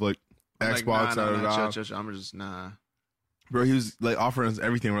here. I have like I'm Xbox. like, chill. I'm just, nah. Bro, he was like offering us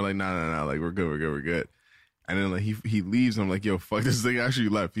everything. We're like, nah. Like we're good. And then like he leaves. And I'm like, yo, fuck, this thing actually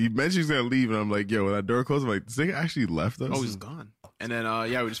left. He mentioned he's gonna leave, and I'm like, yo, when that door closed, I'm like, this thing actually left us. Oh, he's gone. And then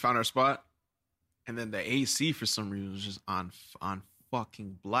we just found our spot. And then the AC for some reason was just on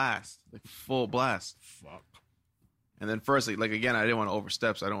fucking blast, like full blast. Fuck. And then first, like again, I didn't want to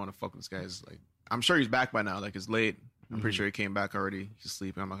overstep, so I don't want to fuck with this guy's. Like, I'm sure he's back by now. Like it's late. I'm pretty sure he came back already. He's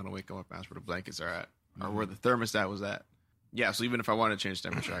sleeping. I'm not gonna wake him up and ask where the blankets are at or where the thermostat was at. Yeah, so even if I wanted to change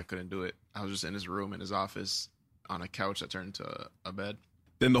temperature, I couldn't do it. I was just in his room, in his office, on a couch that turned into a bed.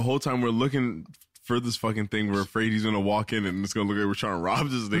 Then the whole time we're looking for this fucking thing, we're afraid he's gonna walk in and it's gonna look like we're trying to rob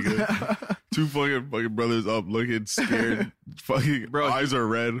this nigga. Two fucking brothers up looking scared. Fucking Bro, eyes are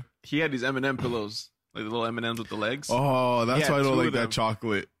red. He had these M&M pillows, like the little M&Ms with the legs. Oh, that's Yeah, why I don't two like of them. that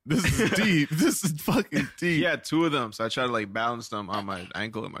chocolate. This is deep. This is fucking deep. He had two of them, so I tried to like balance them on my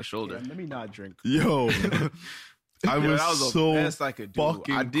ankle and my shoulder. Let me not drink. Yo. I Yo, was that was so the best I could do.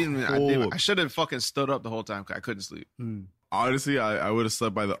 fucking cold. I should have fucking stood up the whole time because I couldn't sleep. Honestly, I would have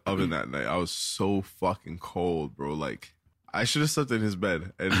slept by the oven that night. I was so fucking cold, bro. Like, I should have slept in his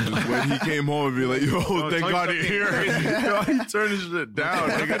bed. And when he came home and be like, yo, thank Tony God you're here. Yo, he turned his shit down.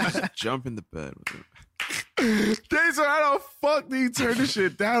 Nigga. Just jump in the bed with him. Jason, how the fuck did he turn this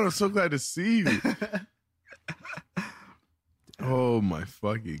shit down? I'm so glad to see you. Oh my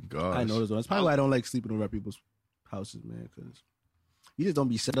fucking gosh. I know this one. That's probably why I don't like sleeping over at people's houses, man, because you just don't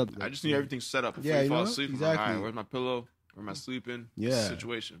be set up. I just need everything set up before Yeah, you you fall know? asleep. I'm Exactly. like, all right, where's my pillow? Where am I sleeping? Yeah.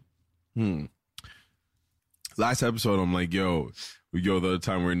 Situation. Last episode, I'm like, yo, the other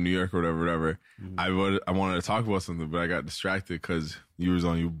time we're in New York or whatever. I wanted to talk about something, but I got distracted because you was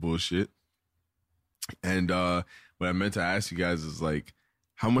on your bullshit. And what I meant to ask you guys is like,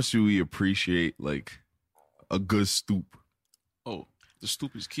 how much do we appreciate like a good stoop? Oh, the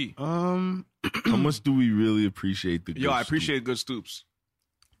stoop is key. How much do we really appreciate the good Yo, I stoop? appreciate good stoops.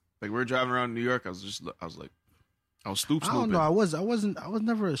 Like we were driving around New York, I was stoop I don't snooping. know. I was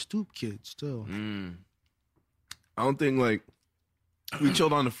never a stoop kid. Still, I don't think like we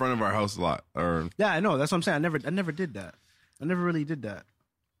chilled on the front of our house a lot. Or yeah, I know. That's what I'm saying. I never did that. I never really did that.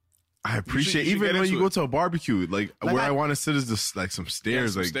 I appreciate you should even get when you into go it. to a barbecue, like Like, where I I want to sit is just like some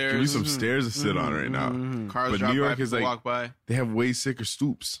stairs. some Like stairs. give me some stairs to sit on right now. Cars But drive New York by, is people like- walk by. They have way sicker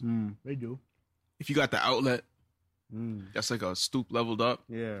stoops. They do. If you got the outlet, that's like a stoop leveled up.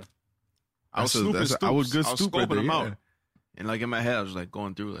 Yeah. I was That's a- snooping that's a- stoops. I would good I was stoop right scoping there, them yeah. out. And like in my head, I was like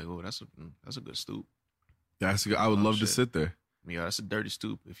going through like, oh, that's a good stoop. I would love to shit. sit there. Yeah, that's a dirty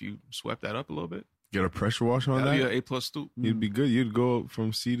stoop. If you swept that up a little bit, Get a pressure wash on that'd be that. an A+ stoop. You'd be good. You'd go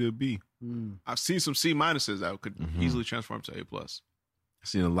from C to B. I've seen some C- that could easily transform to A+. I've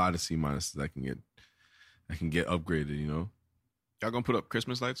seen a lot of C- that can get upgraded. You know. Y'all gonna put up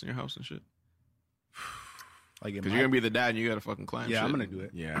Christmas lights in your house and shit? Like Because you're gonna be the dad and you gotta fucking climb. Yeah, shit. I'm gonna do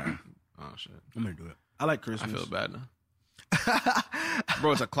it. Yeah. Oh shit, I'm gonna do it. I like I Christmas. feel bad now.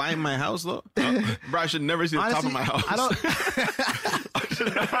 Bro, to climb my house though, bro, I should never see the top of Honestly, my house. I don't. I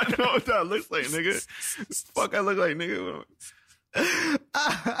should not know what that looks like, nigga. Fuck, I look like nigga.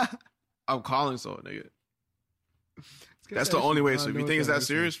 I'm calling so, nigga. That's the only way. So if you think it's that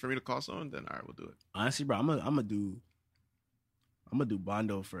serious for me to call someone, then all right, we'll do it. Honestly, bro, I'm gonna do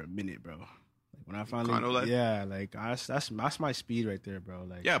Bondo for a minute, bro. Like when I finally, Condo life? yeah, like that's my speed right there, bro.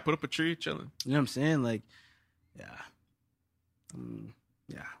 Like, Yeah, put up a tree, chilling. you know what I'm saying? Like, yeah,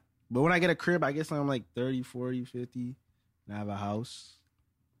 yeah. But when I get a crib, I guess I'm like 30, 40, 50, and I have a house.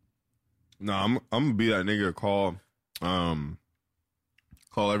 No, I'm gonna be that nigga. Call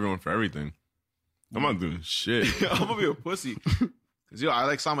everyone for everything. I'm not doing shit. I'm gonna be a pussy. Cause I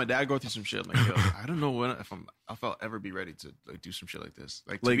like saw my dad go through some shit. Like, yo, I don't know if I'll ever be ready to like do some shit like this.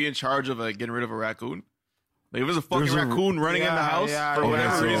 Like to be in charge of like getting rid of a raccoon. Like if there's a fucking raccoon running in the house for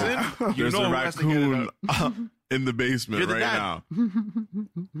whatever reason, you there's know a who has to get it raccoon up. in the basement You're the right dad. now,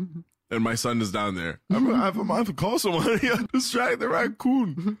 and my son is down there. I'm gonna have to call someone. Distract the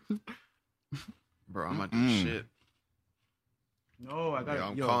raccoon. Bro, I'm not doing shit. No, I got. Yeah,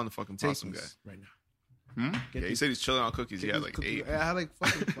 I'm calling the fucking possum guy right now. Yeah, he said he's chilling on cookies. He had like 8. I had like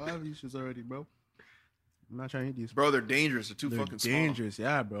fucking 5 of these shits already, bro. I'm not trying to eat these. Bro, they're dangerous. They're too They're fucking dangerous,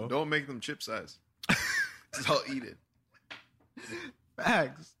 yeah, bro. small. Don't make them chip size. I'll eat it.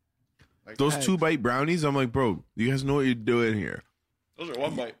 Facts. Like, Those 2-bite brownies. I'm like, bro, you guys know what you're doing here. those are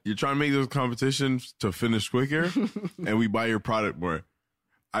 1 bite. You're trying to make those competitions to finish quicker, and we buy your product more.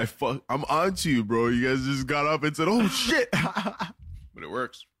 I'm on to you, bro. You guys just got up and said, "Oh shit!" But it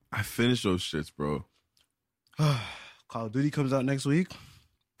works. I finished those shits, bro. Call of Duty comes out next week.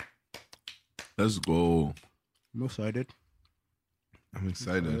 Let's go. I'm excited. I'm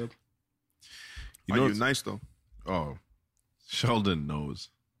excited. You know, you nice though. Oh, Sheldon knows.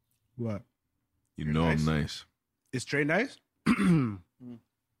 What? You know nice. I'm nice. Is Trey nice?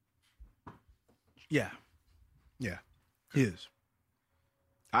 Yeah. Yeah. He is.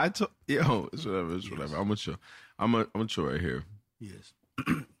 It's whatever. I'm gonna chill. I'm gonna chill right here. He is.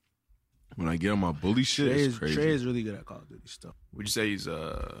 When I get on my bully shit, it's crazy. Trey is really good at Call of Duty stuff. Would you say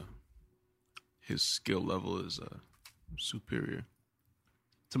his skill level is superior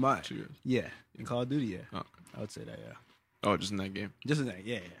To mine. to yours? Yeah. In Call of Duty, yeah. Oh, okay. I would say that, yeah. Oh, just in that game. Just in that,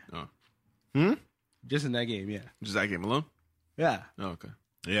 yeah. Oh, Just in that game, yeah. just that game alone. Yeah. Oh, okay.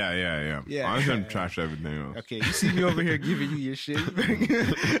 Yeah. Yeah. Honestly, I'm trash everything else. Okay, you see me over here giving you your shit.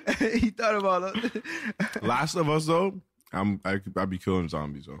 He thought about it. Last of Us though, I'd be killing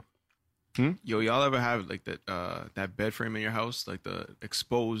zombies though. Yo, y'all ever have like that bed frame in your house, like the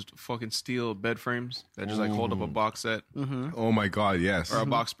exposed fucking steel bed frames that just like hold up a box set Oh my god, yes. or a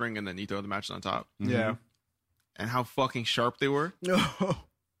box spring, and then you throw the matches on top? Yeah. And how fucking sharp they were. No.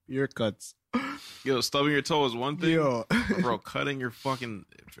 Ear cuts. Yo, stubbing your toe is one thing. Yo. Bro, cutting your fucking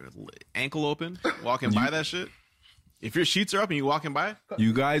ankle open, walking by that shit. If your sheets are up and you walking by,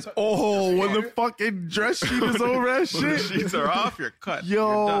 You guys, when the fucking dress sheet is over that when the shit. sheets are off, you're cut. Yo.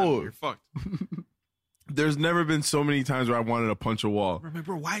 You're done. You're fucked. There's never been so many times where I wanted to punch a wall.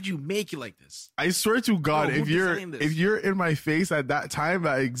 Bro, why'd you make it like this? I swear to God, Bro, who designed this? if you're in my face at that time,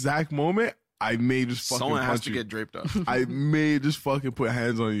 that exact moment, I may just fucking Someone has punch to you. get draped up. I may just fucking put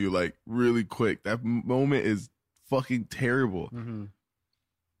hands on you like really quick. That moment is fucking terrible.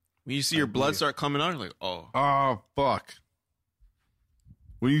 When you see your blood start coming out, you're like, oh. Oh fuck.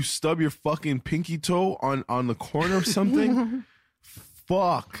 When you stub your fucking pinky toe on the corner of something,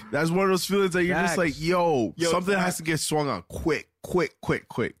 fuck. That's one of those feelings that you're just like, yo something has to get swung on quick.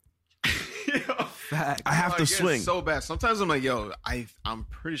 Fact. I have to It gets swing. so bad. Sometimes I'm like, yo, I'm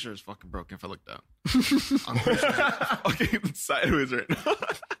pretty sure it's fucking broken if I look down. I'm pretty sure it's fucking sideways right now.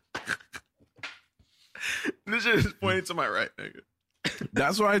 This shit is pointing to my right, nigga.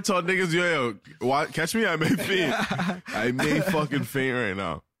 That's why I tell niggas, yo, catch me, I may faint. I may fucking faint right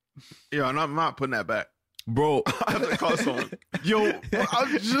now. Yo, I'm not putting that back. Bro, I have to call someone. yo,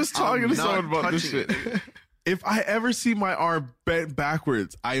 I'm just talking to someone about this shit. Nigga. If I ever see my arm bent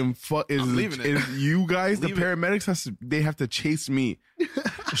backwards, I am leaving it. You guys, the Leave it. paramedics, they have to chase me,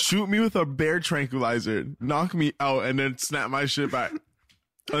 shoot me with a bear tranquilizer, knock me out, and then snap my shit back.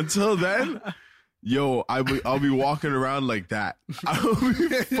 Until then, yo, I'll be walking around like that. I'll be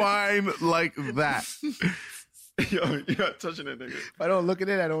fine like that. Yo, you're not touching it, nigga. If I don't look at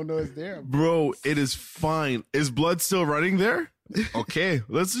it, I don't know it's there. Bro, it is fine. Is blood still running there? Okay,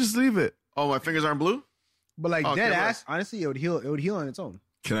 let's just leave it. Oh, my fingers aren't blue? But like Oh, dead okay, ass, honestly, it would heal on its own.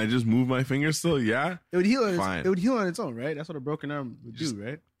 Can I just move my finger still? Yeah? It would heal Fine. it would heal on its own, right? That's what a broken arm would do,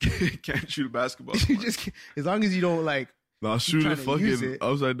 right? Can't shoot a basketball. You just as long as you don't like I'll shoot trying it to use fucking it.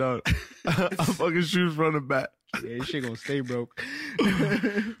 upside down. I'll fucking shoot from the back. yeah, this shit gonna stay broke.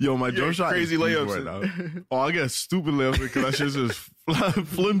 Yo, my jump shot crazy is deep layups right now. Oh, I got stupid layups because that shit's just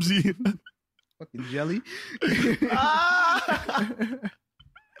flimsy. Fucking jelly.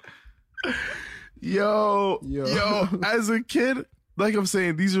 Yo, as a kid, like I'm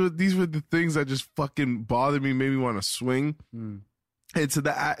saying, these were the things that just fucking bothered me, made me want to swing. And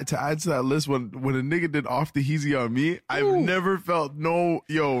to add to that list, when a nigga did off the heezy on me, I've never felt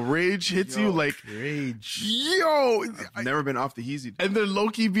rage hits you like rage. Yo, I've never been off the heezy. And then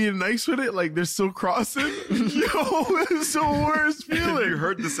low-key being nice with it, like they're still crossing. It's the worst feeling. You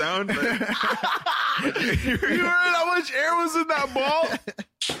heard the sound? Like, you heard how much air was in that ball?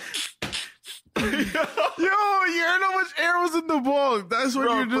 Yo, you heard how much air was in the ball. That's when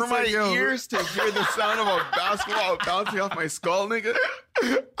you're just for my like, ears to hear the sound of a basketball bouncing off my skull, nigga.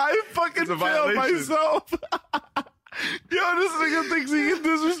 I fucking failed myself. Yo, this nigga thinks he can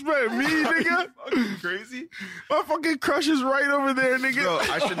disrespect me, nigga. Fucking crazy. My fucking crush is right over there, nigga. Bro,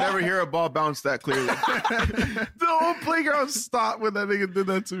 I should never hear a ball bounce that clearly. The whole playground stopped when that nigga did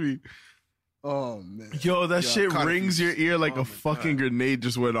that to me. Oh man. Yo, that shit rings your ear like a fucking grenade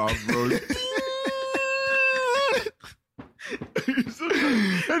just went off, bro.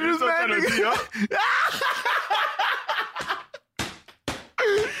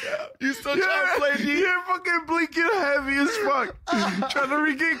 You still trying to play D? You're fucking blinking heavy as fuck. Trying to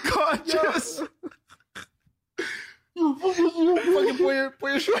regain conscious. You fucking put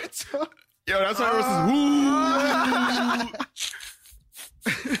your shorts on. Yo, that's how I was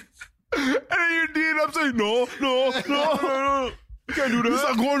And then you're D'ing up saying, no. You can't do that. He's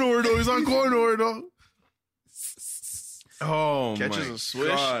not going nowhere though. Oh, catches my a swish.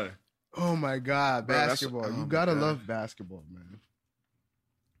 God. Oh my God, Bro, basketball. You gotta love basketball, man.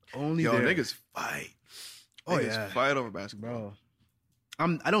 Only Yo, there. niggas fight. Oh, Niggas yeah. fight over basketball.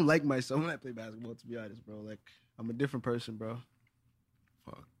 Bro. I don't like myself when I play basketball, to be honest, bro. Like, I'm a different person, bro.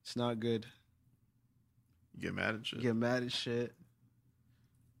 Fuck. It's not good. You get mad and shit. Get mad as shit.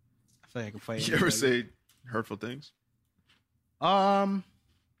 I feel like I can fight. You ever anybody. say hurtful things? Oh,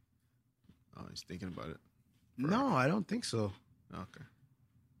 he's thinking about it. no, I don't think so. Okay.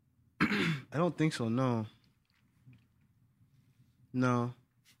 I don't think so, no. No.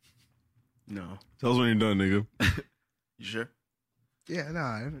 Tell us when you're done, nigga. You sure? Yeah,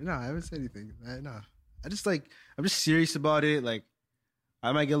 I haven't said anything. I'm just serious about it. Like,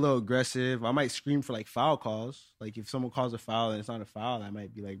 I might get a little aggressive. I might scream for like foul calls. Like, if someone calls a foul and it's not a foul, I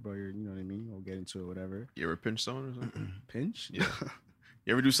might be like, bro, you know what I mean? We'll get into it, whatever. You ever pinch someone or something? Pinch? Yeah.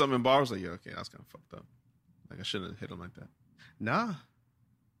 You ever do something in bars like, yeah, okay, that's kind of fucked up. Like, I shouldn't have hit him like that. Nah.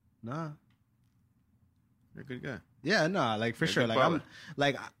 You're a good guy. Yeah, nah, like for You're a sure. good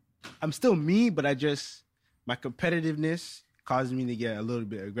Like father. I'm still me, but my competitiveness causes me to get a little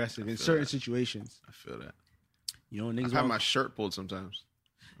bit aggressive in certain situations. I feel that. You know, I niggas have my shirt pulled sometimes.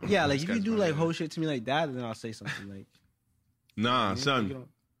 yeah, like This if you guy's do my like nigga. whole shit to me like that, then I'll say something like. Nah, you know, son. you don't-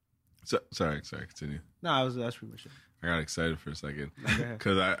 Sorry, continue. Nah, that's pretty much it. I got excited for a second Go ahead.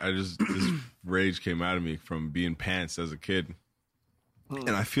 because I just this rage came out of me from being pants as a kid,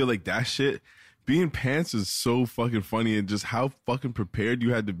 and I feel like that shit. Being pants is so fucking funny, and just how fucking prepared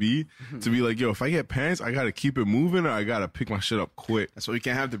you had to be to be like, yo, if I get pants, I gotta keep it moving, or I gotta pick my shit up quick. That's why we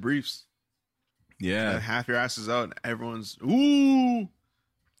can't have the briefs. Yeah, And half your ass is out and everyone's, ooh.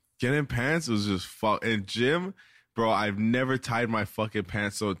 getting pants was just fuck. And gym, bro, I've never tied my fucking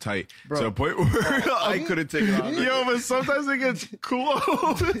pants so tight to the point where I couldn't take it off. Yo, but sometimes it gets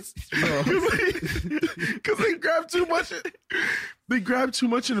close because they grab too much. They grab too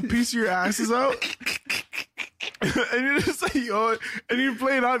much, and a piece of your ass is out, and you're just like, yo, and you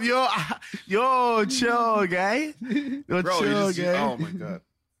play it off, yo, chill, guy, yo, Bro, chill, guy. oh my God.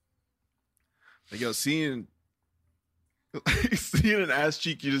 Like, yo, seeing an ass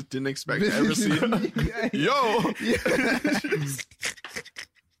cheek you just didn't expect to ever see. Yo.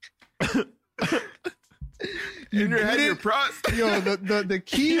 In your head, you're proud. Yo, the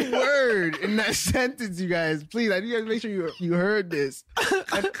key word in that sentence, you guys, please, I need you guys to make sure you heard this.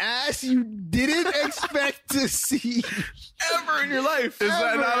 An ass you didn't expect to see Ever in your life. Is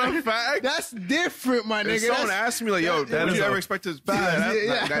that not a fact? That's different, my nigga. If someone asked me, like, yo, that would is you a ever expect to see fact.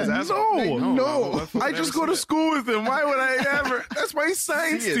 that guy's ass? No. I I just go to school with him. Why would I ever? That's my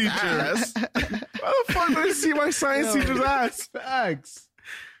science See his teacher. ass. Why the fuck did I see my science teacher's ass? Facts.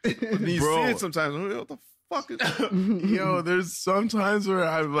 And you Bro. see it sometimes. What the fuck is Yo, there's sometimes where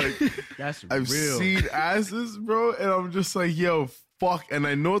I'm like, That's I've real. seen asses, bro, and I'm just like, yo, fuck. And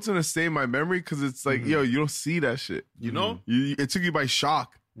I know it's gonna stay in my memory because it's like, yo, you don't see that shit. You know? It took you by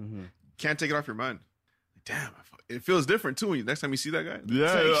shock. Can't take it off your mind. Like, damn, it feels different too when you, next time you see that guy.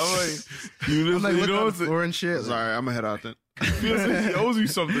 Yeah, I'm like, you I'm like, you looking know, on it's, the floor and shit. Sorry, I'm gonna head out then. it feels like he owes you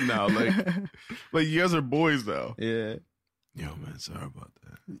something now. Like you guys are boys now. Yeah. Yo, man, sorry about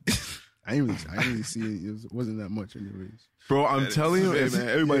that. I didn't really see it. It wasn't that much, anyways. Bro, I'm telling you, man,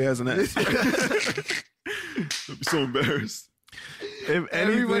 everybody has an ass. I'm so embarrassed. If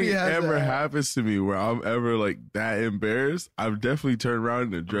Everybody anything has ever that. happens to me where I'm ever like that embarrassed, I'm definitely turning around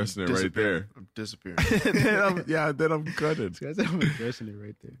and addressing it right there. I'm disappearing. then I'm cutting. Guys, I'm addressing it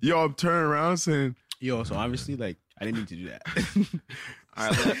right there. Yo, I'm turning around saying, Yo, so obviously, like, I didn't need to do that. All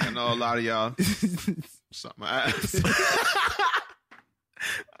right, look, I know a lot of y'all suck my ass.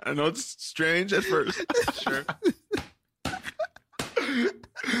 I know it's strange at first. Sure.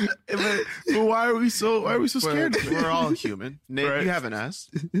 but why are we so scared? But we're all human. Nate, Right. you have an ass.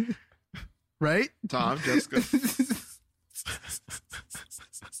 Right? Tom, Jessica.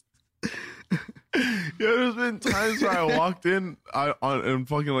 Yeah, there's been times where I walked in in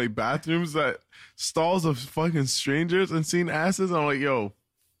fucking like bathrooms that stalls of fucking strangers and seen asses. And I'm like, yo,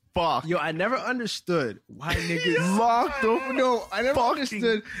 fuck. Yo, I never understood why niggas Locked open. No, I never fucking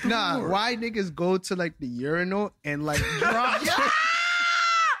understood. Nah, door. why niggas go to like the urinal and like drop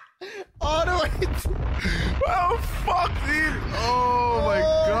all the way. Oh, fuck, dude. Oh, my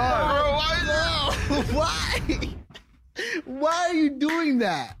God. Bro, why? Why are you doing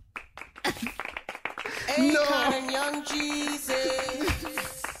that? Akon and Young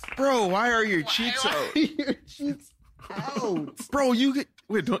Jesus. Bro, why are your cheeks out? Your cheeks out. Bro, you get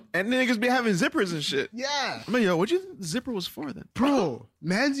wait, and niggas be having zippers and shit. Yeah. I mean, yo, what you think the zipper was for then? Bro,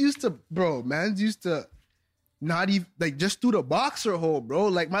 man's used to not even like just do the boxer hole, bro.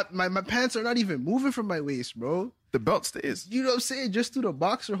 Like my pants are not even moving from my waist, bro. The belt stays. You know what I'm saying? Just do the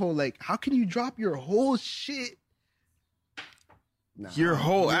boxer hole. Like, how can you drop your whole shit? Nah, Your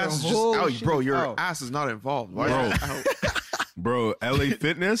whole ass is whole just out, shit bro. is Your out. ass is not involved. Why Bro. is it out? Bro, LA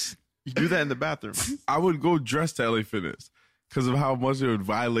Fitness, You do that in the bathroom. I would go dressed to LA Fitness because of how much it would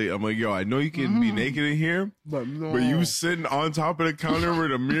violate. I'm like, yo, I know you can be naked in here, But no. but you sitting on top of the counter where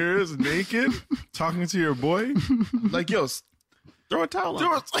the mirror is naked, talking to your boy. Like, yo, throw a towel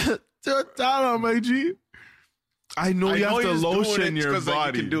on. Throw a towel on, my G. I know you have to you're just doing lotion it your 'cause, like,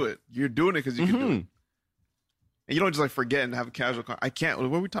 body. you can do it. You're doing it because you can do it. And you don't just like forget and have a casual I can't. What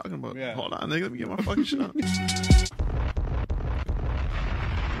are we talking about? Yeah. Hold on, nigga. Let me get my fucking shit on.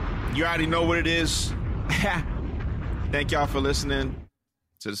 You already know what it is. Thank y'all for listening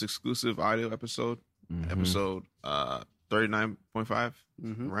to this exclusive audio episode. Episode 39.5.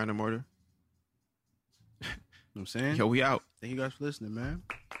 Random order. You know what I'm saying? Yo, we out. Thank you guys for listening, man.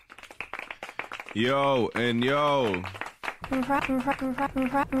 Yo, and yo.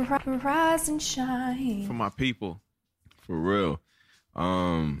 Rise and shine. For my people. For real.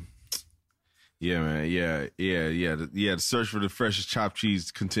 Yeah, man. Yeah. The search for the freshest chopped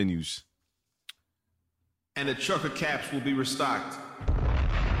cheese continues. And the trucker caps will be restocked.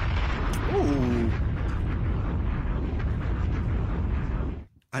 Ooh.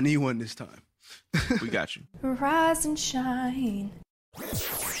 I need one this time. We got you. Rise and shine.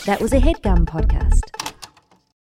 That was a HeadGum podcast.